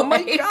 Oh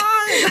my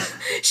God.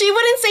 She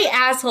wouldn't say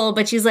asshole,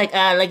 but she's like,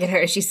 oh, look at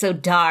her. She's so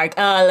dark.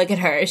 Oh, look at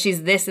her.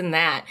 She's this and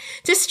that.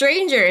 To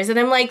strangers. And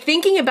I'm like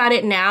thinking about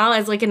it now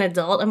as like an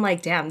adult. I'm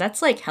like, damn,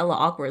 that's like hella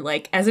awkward.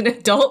 Like as an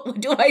adult, what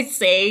do I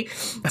say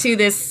to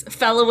this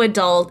fellow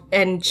adult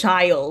and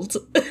child?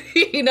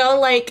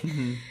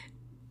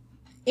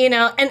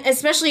 And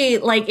especially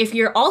like if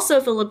you're also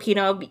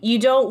Filipino, you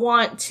don't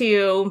want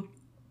to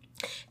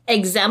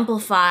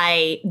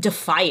exemplify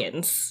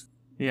defiance.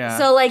 Yeah.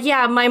 So like,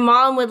 yeah, my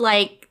mom would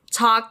like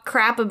talk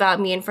crap about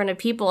me in front of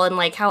people, and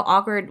like how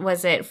awkward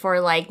was it for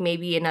like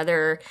maybe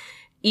another,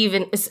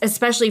 even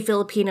especially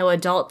Filipino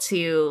adult,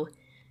 to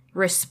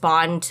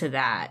respond to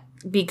that,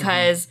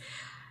 because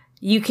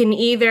you can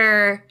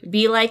either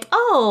be like,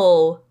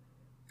 oh,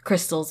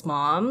 Crystal's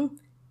mom,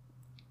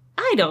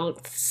 I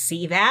don't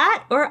see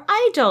that, or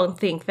I don't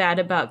think that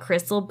about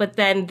Crystal, but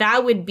then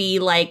that would be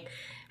like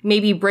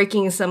maybe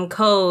breaking some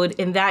code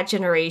in that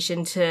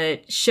generation to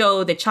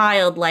show the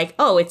child like,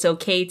 oh, it's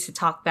okay to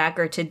talk back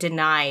or to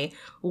deny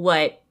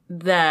what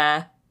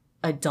the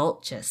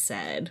adult just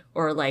said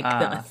or like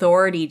the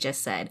authority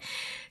just said.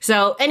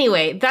 So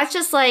anyway, that's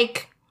just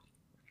like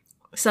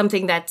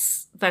something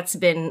that's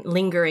been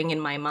lingering in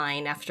my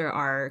mind after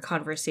our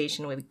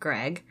conversation with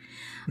Greg.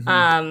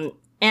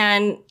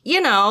 And,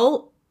 you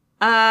know,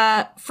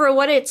 for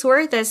what it's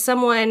worth, as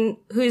someone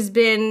who's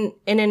been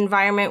in an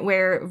environment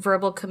where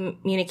verbal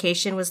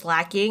communication was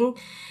lacking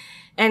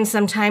and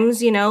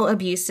sometimes, you know,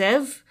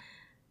 abusive,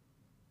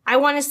 I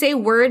want to say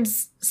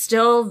words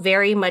still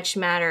very much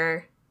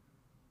matter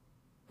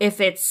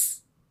if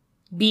it's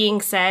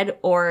being said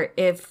or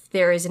if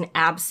there is an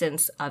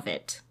absence of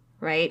it,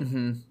 right?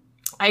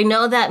 I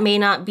know that may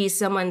not be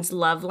someone's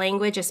love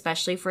language,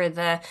 especially for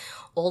the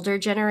older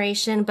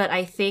generation, but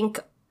I think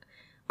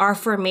our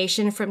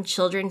formation from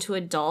children to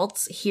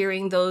adults,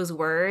 hearing those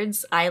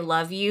words, I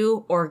love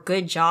you, or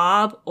good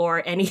job,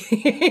 or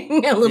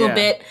anything a little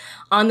bit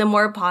on the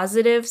more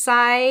positive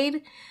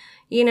side,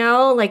 you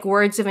know, like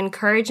words of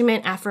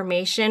encouragement,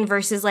 affirmation,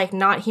 versus like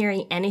not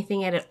hearing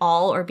anything at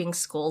all or being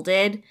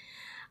scolded.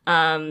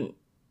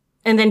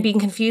 And then being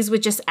confused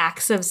with just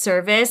acts of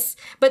service.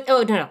 But,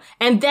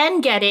 and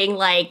then getting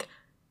like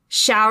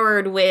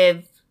showered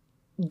with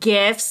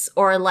gifts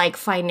or like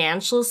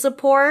financial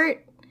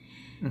support.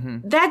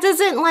 That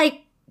doesn't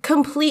like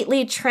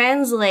completely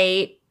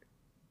translate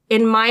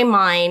in my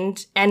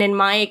mind and in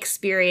my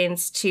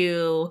experience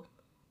to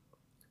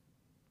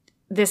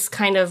this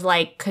kind of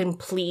like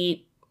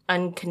complete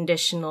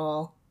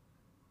unconditional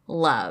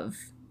love,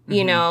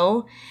 you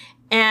know?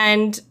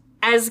 And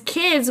as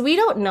kids, we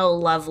don't know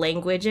love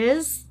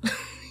languages,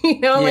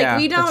 you know, like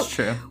we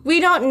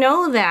don't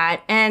know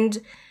that.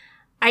 And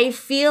I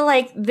feel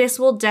like this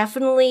will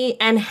definitely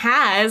and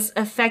has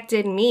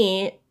affected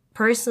me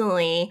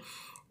personally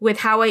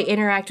with how I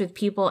interact with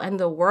people and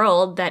the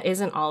world that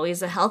isn't always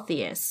the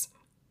healthiest.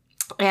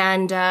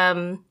 And,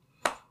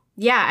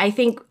 I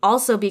think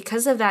also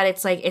because of that,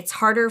 it's like, it's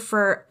harder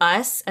for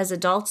us as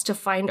adults to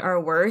find our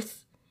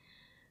worth,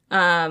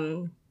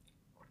 and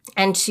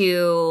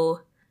to,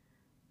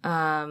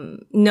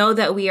 know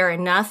that we are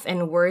enough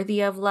and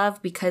worthy of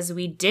love because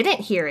we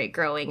didn't hear it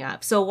growing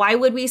up. So why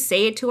would we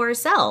say it to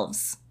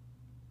ourselves?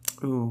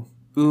 Ooh,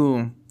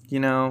 you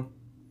know,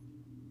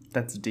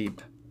 that's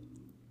deep.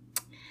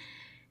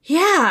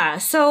 Yeah,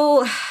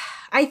 so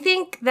I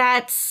think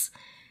that's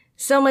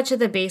so much of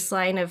the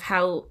baseline of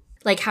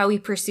how we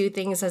pursue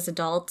things as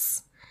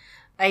adults.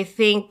 I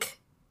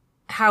think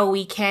how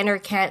we can or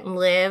can't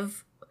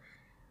live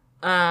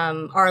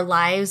our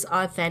lives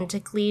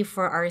authentically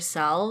for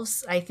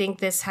ourselves. I think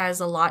this has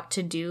a lot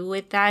to do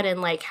with that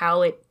and like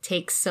how it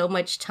takes so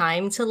much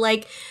time to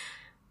like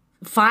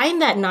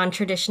find that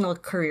non-traditional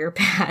career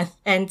path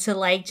and to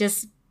like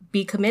just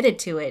be committed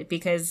to it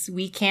because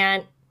we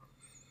can't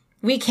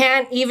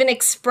even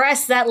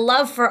express that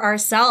love for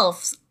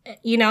ourselves,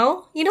 you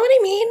know? You know what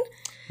I mean?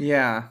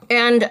 Yeah.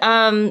 And,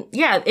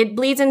 it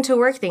bleeds into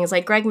work things.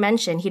 Like Greg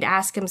mentioned, he'd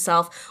ask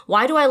himself,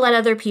 why do I let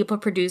other people,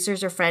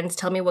 producers or friends,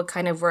 tell me what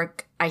kind of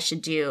work I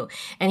should do?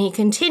 And he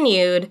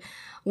continued,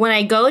 when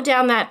I go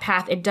down that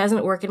path, it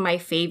doesn't work in my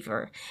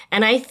favor.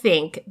 And I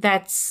think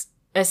that's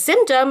a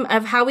symptom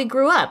of how we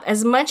grew up.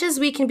 As much as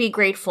we can be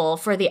grateful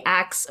for the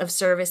acts of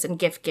service and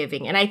gift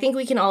giving, and I think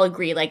we can all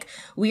agree, like,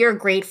 we are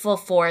grateful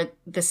for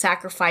the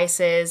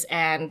sacrifices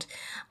and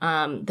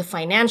the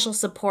financial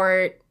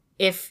support,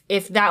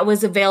 if that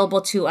was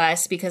available to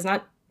us, because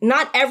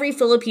not every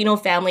Filipino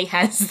family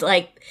has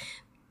like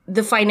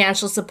the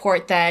financial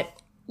support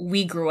that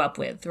we grew up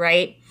with,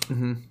 right?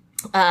 And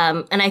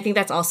I think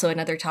that's also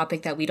another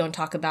topic that we don't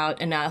talk about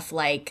enough,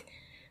 like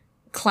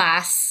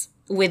class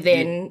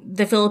within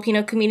the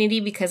Filipino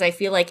community, because I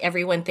feel like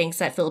everyone thinks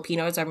that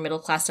Filipinos are middle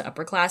class to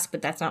upper class,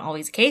 but that's not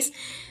always the case.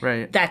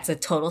 Right. That's a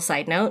total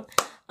side note.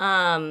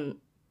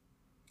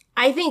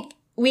 I think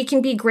we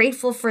can be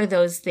grateful for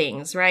those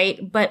things,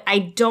 right? But I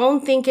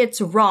don't think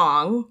it's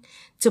wrong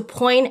to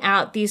point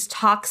out these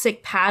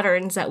toxic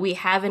patterns that we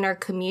have in our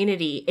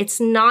community. It's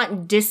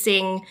not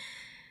dissing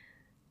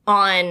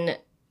on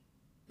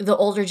the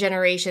older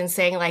generation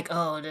saying like,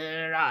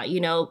 oh,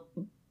 you know,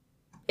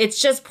 it's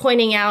just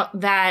pointing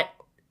out that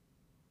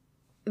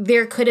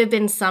there could have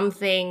been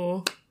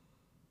something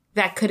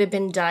that could have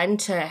been done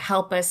to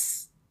help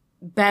us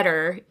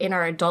better in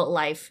our adult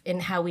life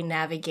in how we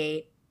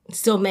navigate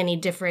so many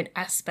different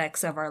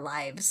aspects of our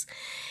lives.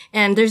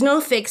 And there's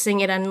no fixing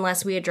it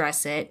unless we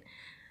address it.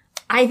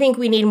 I think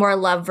we need more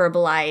love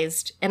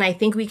verbalized, and I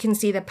think we can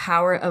see the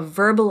power of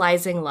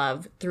verbalizing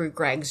love through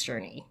Greg's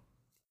journey.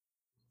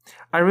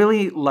 I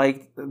really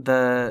like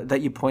that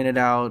you pointed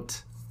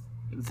out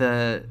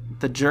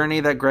the journey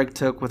that Greg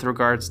took with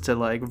regards to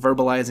like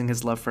verbalizing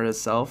his love for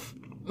himself.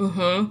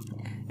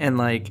 And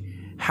like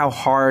how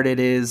hard it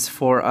is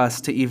for us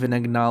to even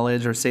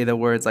acknowledge or say the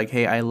words like,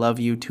 hey, I love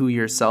you to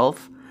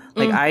yourself.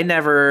 Like I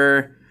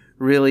never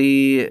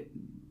really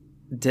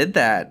did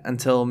that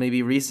until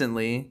maybe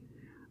recently.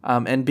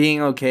 And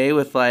being okay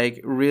with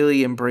like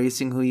really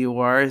embracing who you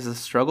are is a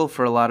struggle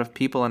for a lot of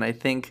people. And I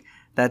think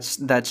that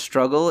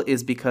struggle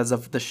is because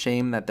of the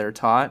shame that they're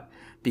taught.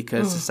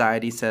 because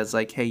society says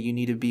like, hey, you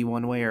need to be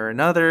one way or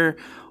another,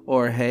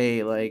 or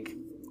hey, like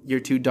you're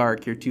too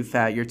dark, you're too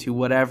fat, you're too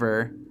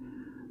whatever.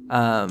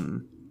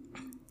 And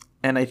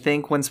I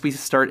think once we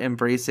start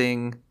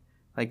embracing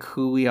like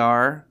who we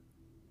are,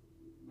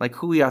 like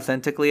who we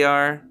authentically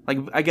are, like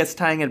I guess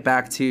tying it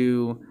back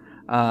to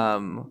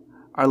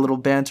our little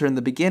banter in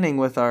the beginning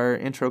with our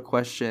intro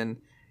question,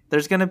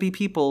 there's going to be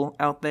people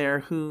out there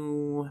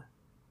who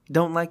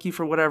don't like you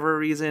for whatever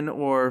reason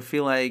or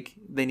feel like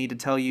they need to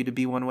tell you to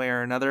be one way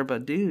or another.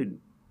 But dude,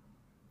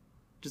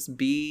 just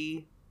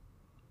be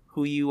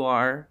who you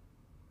are.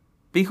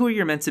 Be who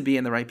you're meant to be,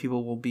 and the right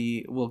people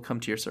will come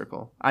to your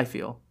circle, I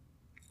feel.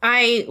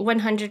 I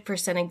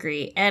 100%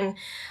 agree. And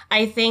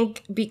I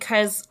think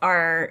because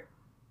our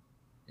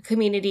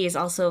community is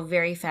also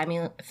very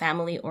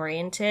family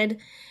oriented,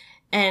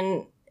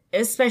 and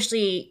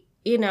especially,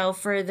 you know,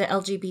 for the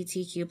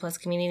LGBTQ plus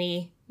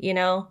community, you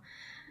know,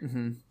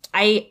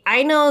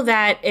 I know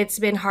that it's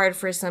been hard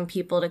for some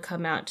people to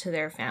come out to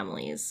their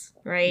families,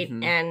 right?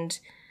 And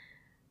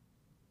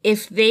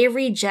if they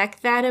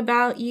reject that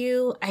about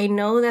you, I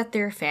know that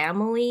they're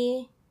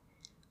family,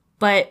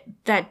 but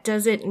that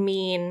doesn't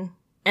mean,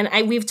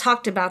 and we've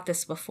talked about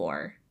this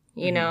before,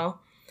 you know,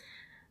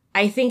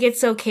 I think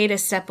it's okay to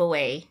step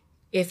away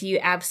if you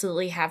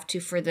absolutely have to,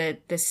 for the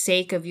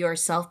sake of your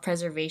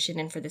self-preservation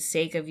and for the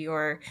sake of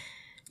your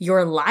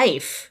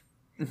life.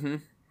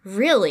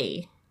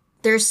 Really.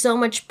 There's so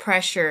much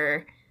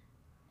pressure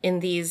in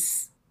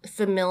these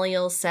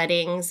familial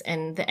settings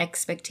and the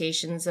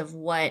expectations of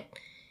what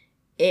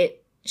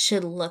it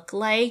should look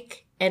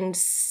like. And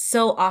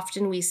so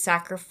often we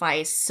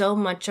sacrifice so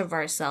much of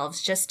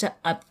ourselves just to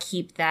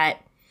upkeep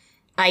that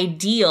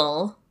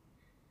ideal.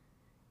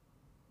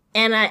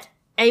 And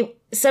I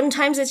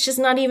sometimes it's just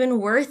not even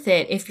worth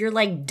it if you're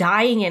like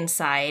dying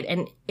inside,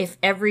 and if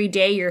every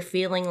day you're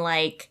feeling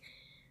like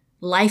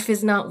life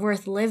is not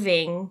worth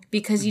living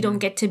because you don't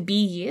get to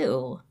be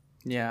you.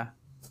 Yeah.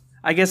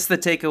 I guess the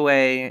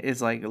takeaway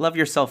is like, love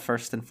yourself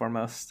first and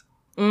foremost.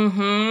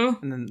 And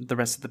then the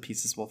rest of the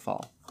pieces will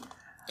fall.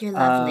 You're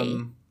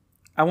lovely.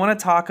 I want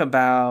to talk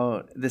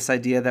about this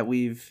idea that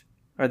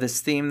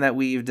this theme that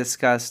we've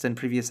discussed in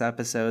previous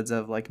episodes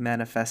of like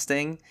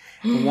manifesting.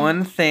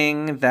 One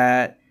thing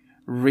that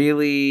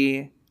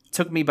really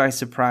took me by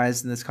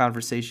surprise in this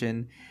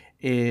conversation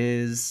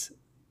is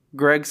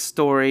Greg's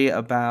story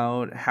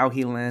about how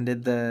he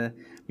landed the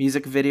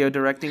music video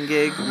directing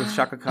gig with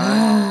Chaka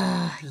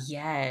Khan.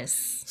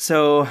 Yes.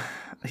 So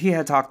he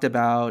had talked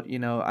about, you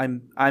know,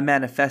 I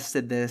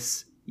manifested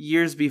this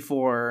years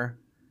before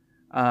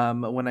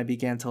when I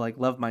began to like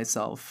love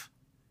myself.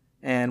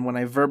 And when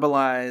I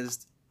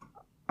verbalized,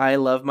 I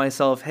love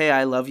myself, hey,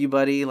 I love you,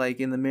 buddy, like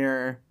in the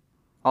mirror,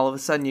 all of a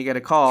sudden you get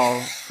a call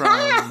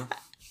from,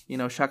 you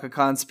know, Chaka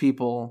Khan's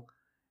people,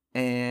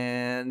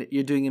 and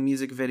you're doing a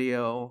music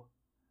video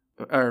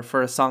or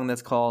for a song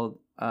that's called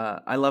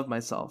I Love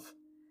Myself.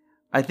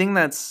 I think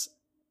that's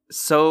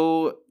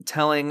so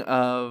telling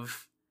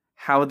of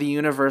how the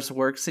universe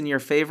works in your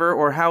favor,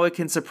 or how it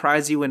can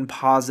surprise you in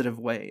positive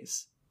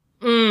ways.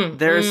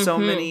 There are so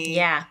many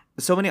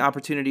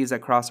opportunities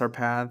that cross our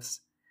paths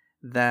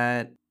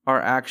that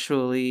are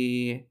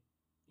actually,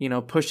 you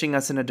know, pushing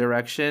us in a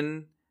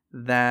direction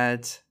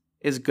that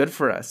is good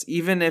for us,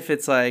 even if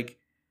it's like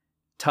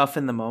tough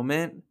in the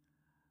moment.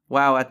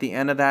 Wow, at the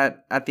end of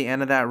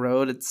that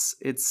road, it's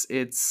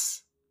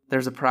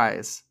there's a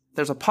prize.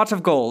 There's a pot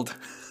of gold.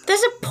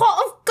 There's a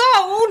pot of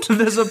gold.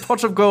 There's a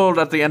pot of gold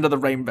at the end of the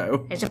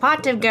rainbow. It's a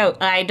pot of gold.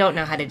 I don't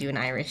know how to do an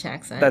Irish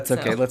accent. That's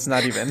okay. Let's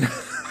not even.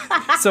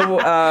 So,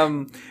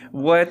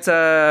 what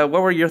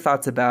were your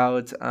thoughts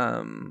about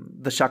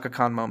the Chaka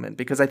Khan moment?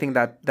 Because I think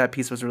that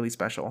piece was really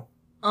special.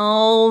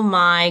 Oh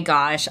my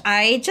gosh.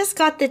 I just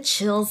got the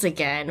chills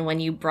again when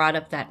you brought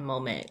up that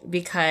moment,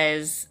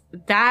 because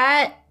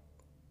that,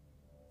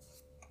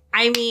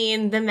 I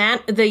mean,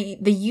 the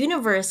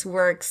universe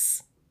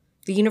works.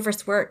 The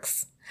universe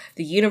works.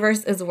 The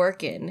universe is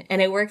working,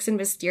 and it works in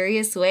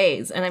mysterious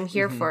ways, and I'm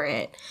here for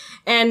it.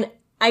 And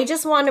I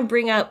just want to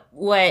bring up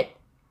what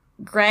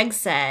Greg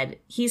said.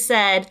 He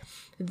said,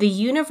 the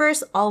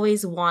universe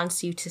always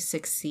wants you to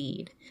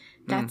succeed.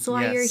 That's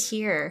why you're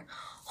here.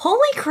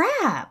 Holy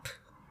crap.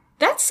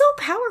 That's so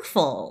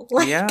powerful.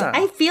 Like,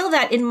 I feel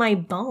that in my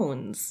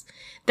bones.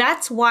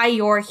 That's why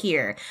you're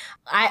here.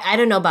 I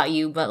don't know about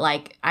you, but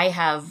like, I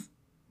have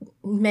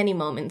many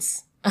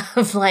moments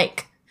of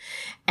like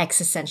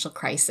existential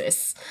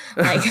crisis.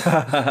 Like,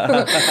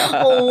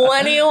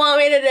 what do you want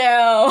me to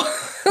do?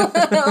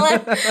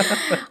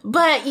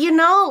 But you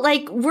know,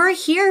 like, we're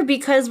here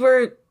because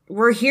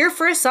we're here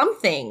for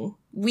something.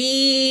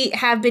 We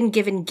have been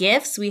given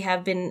gifts. We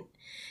have been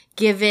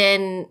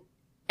given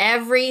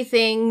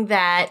everything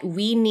that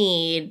we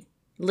need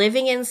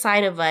living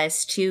inside of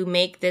us to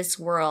make this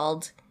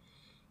world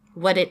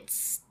what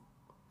it's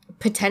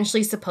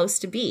potentially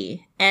supposed to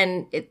be.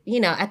 And, you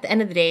know, at the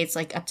end of the day, it's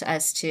like up to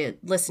us to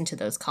listen to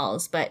those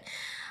calls. But,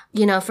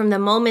 you know, from the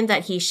moment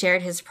that he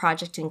shared his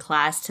project in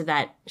class to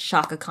that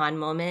Chaka Khan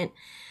moment,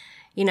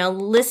 You know,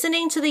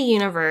 listening to the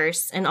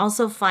universe and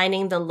also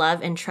finding the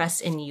love and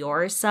trust in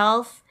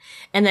yourself,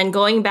 and then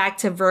going back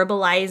to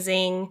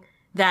verbalizing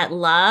that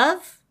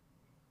love,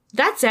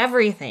 that's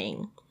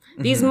everything.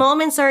 These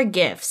moments are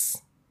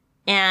gifts,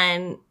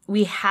 and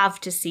we have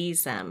to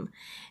seize them.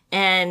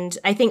 And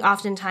I think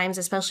oftentimes,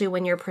 especially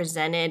when you're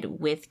presented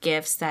with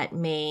gifts that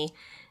may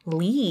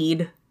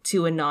lead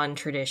to a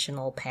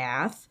non-traditional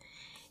path,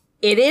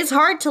 it is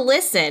hard to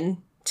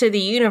listen to the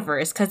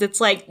universe because it's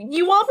like,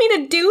 you want me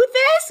to do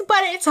this,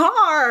 but it's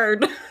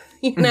hard,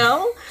 you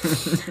know?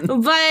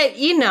 But,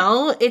 you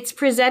know, it's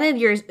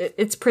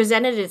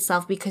presented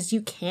itself because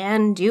you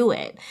can do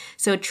it.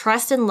 So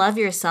trust and love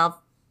yourself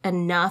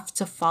enough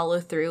to follow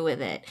through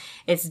with it.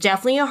 It's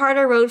definitely a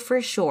harder road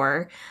for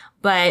sure,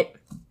 but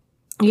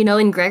you know,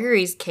 in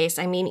Gregory's case,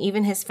 I mean,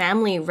 even his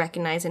family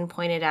recognized and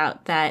pointed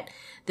out that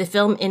the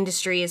film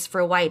industry is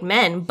for white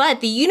men,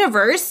 but the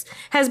universe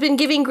has been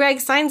giving Greg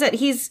signs that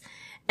he's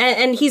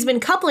been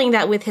coupling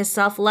that with his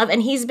self-love,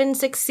 and he's been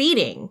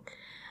succeeding.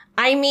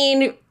 I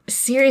mean,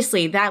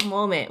 seriously, that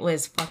moment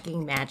was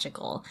fucking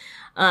magical.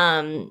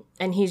 And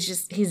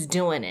he's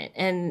doing it.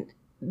 And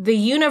the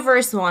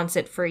universe wants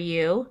it for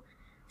you,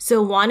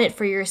 so want it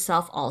for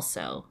yourself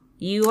also.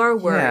 You are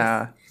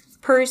worth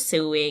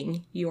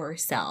pursuing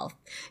yourself,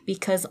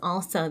 because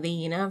also the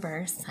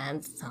universe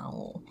said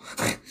so.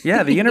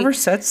 Yeah, the universe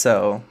said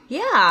so.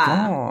 Yeah.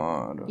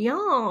 God.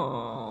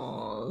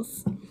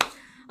 Yes.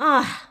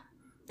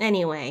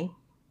 Anyway,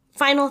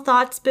 final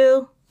thoughts,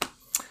 Boo?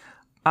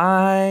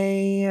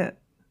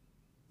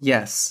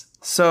 Yes.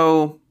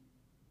 So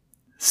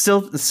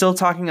still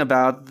talking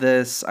about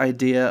this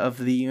idea of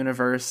the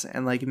universe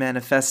and like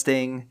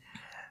manifesting,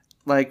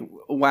 like,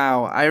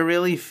 wow, I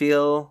really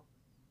feel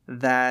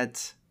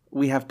that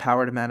we have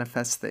power to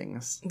manifest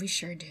things. We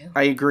sure do.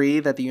 I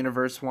agree that the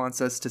universe wants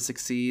us to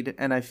succeed,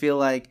 and I feel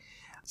like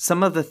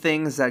some of the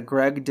things that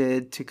Greg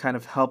did to kind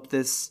of help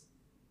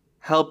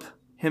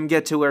him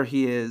get to where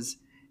he is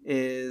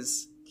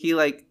he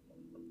like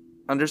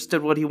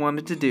understood what he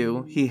wanted to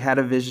do. He had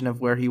a vision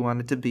of where he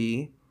wanted to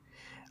be.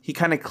 He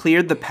kind of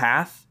cleared the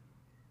path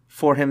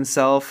for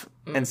himself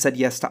and said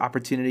yes to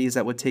opportunities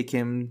that would take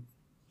him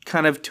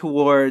kind of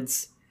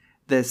towards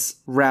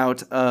this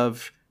route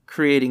of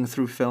creating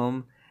through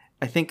film.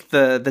 I think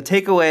the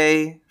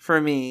takeaway for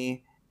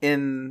me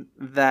in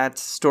that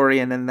story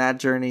and in that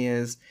journey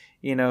is,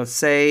 you know,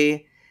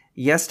 say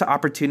yes to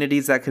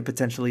opportunities that could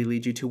potentially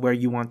lead you to where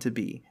you want to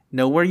be.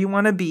 Know where you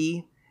want to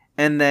be.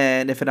 And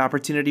then if an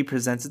opportunity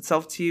presents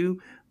itself to you,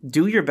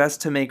 do your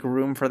best to make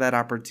room for that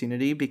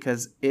opportunity,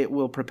 because it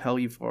will propel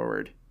you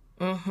forward.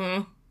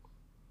 Mm-hmm.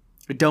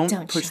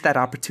 Don't push that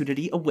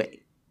opportunity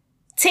away.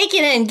 Take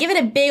it in. Give it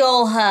a big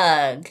old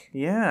hug.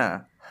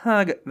 Yeah.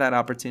 Hug that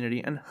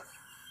opportunity and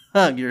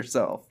hug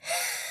yourself.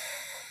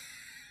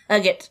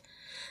 Hug it.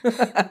 And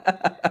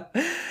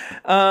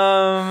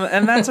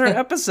that's our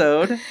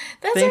episode.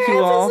 Thank you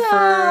all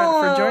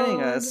for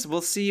joining us.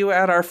 We'll see you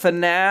at our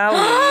finale.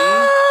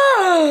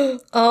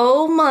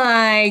 Oh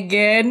my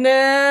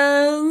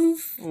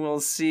goodness.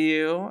 We'll see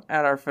you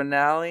at our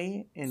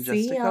finale in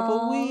just a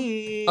couple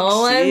weeks.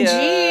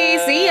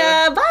 OMG. See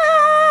ya.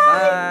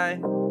 Bye.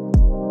 Bye.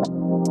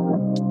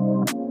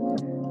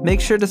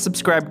 Make sure to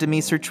subscribe to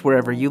Me Search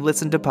wherever you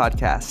listen to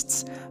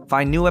podcasts.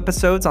 Find new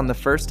episodes on the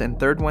first and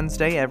third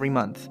Wednesday every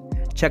month.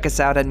 Check us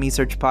out at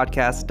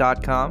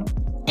mesearchpodcast.com.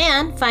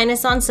 And find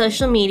us on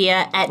social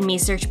media at Me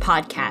Search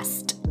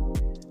Podcast.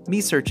 Me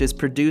Search is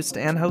produced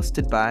and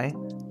hosted by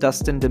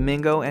Dustin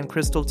Domingo and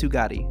Crystal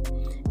Tugati.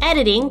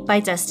 Editing by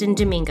Dustin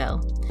Domingo.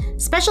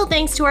 Special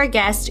thanks to our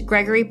guest,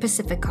 Gregory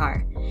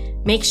Pacificar.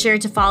 Make sure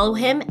to follow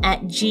him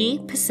at G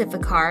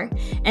Pacificar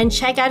and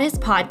check out his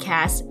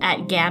podcast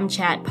at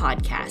GamChat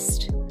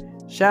Podcast.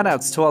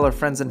 Shoutouts to all our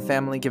friends and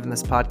family giving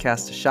this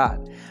podcast a shot.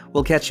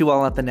 We'll catch you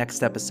all at the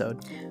next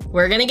episode.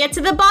 We're gonna get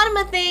to the bottom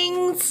of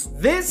things.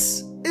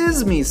 This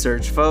is Me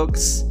Search,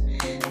 folks.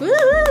 Woo!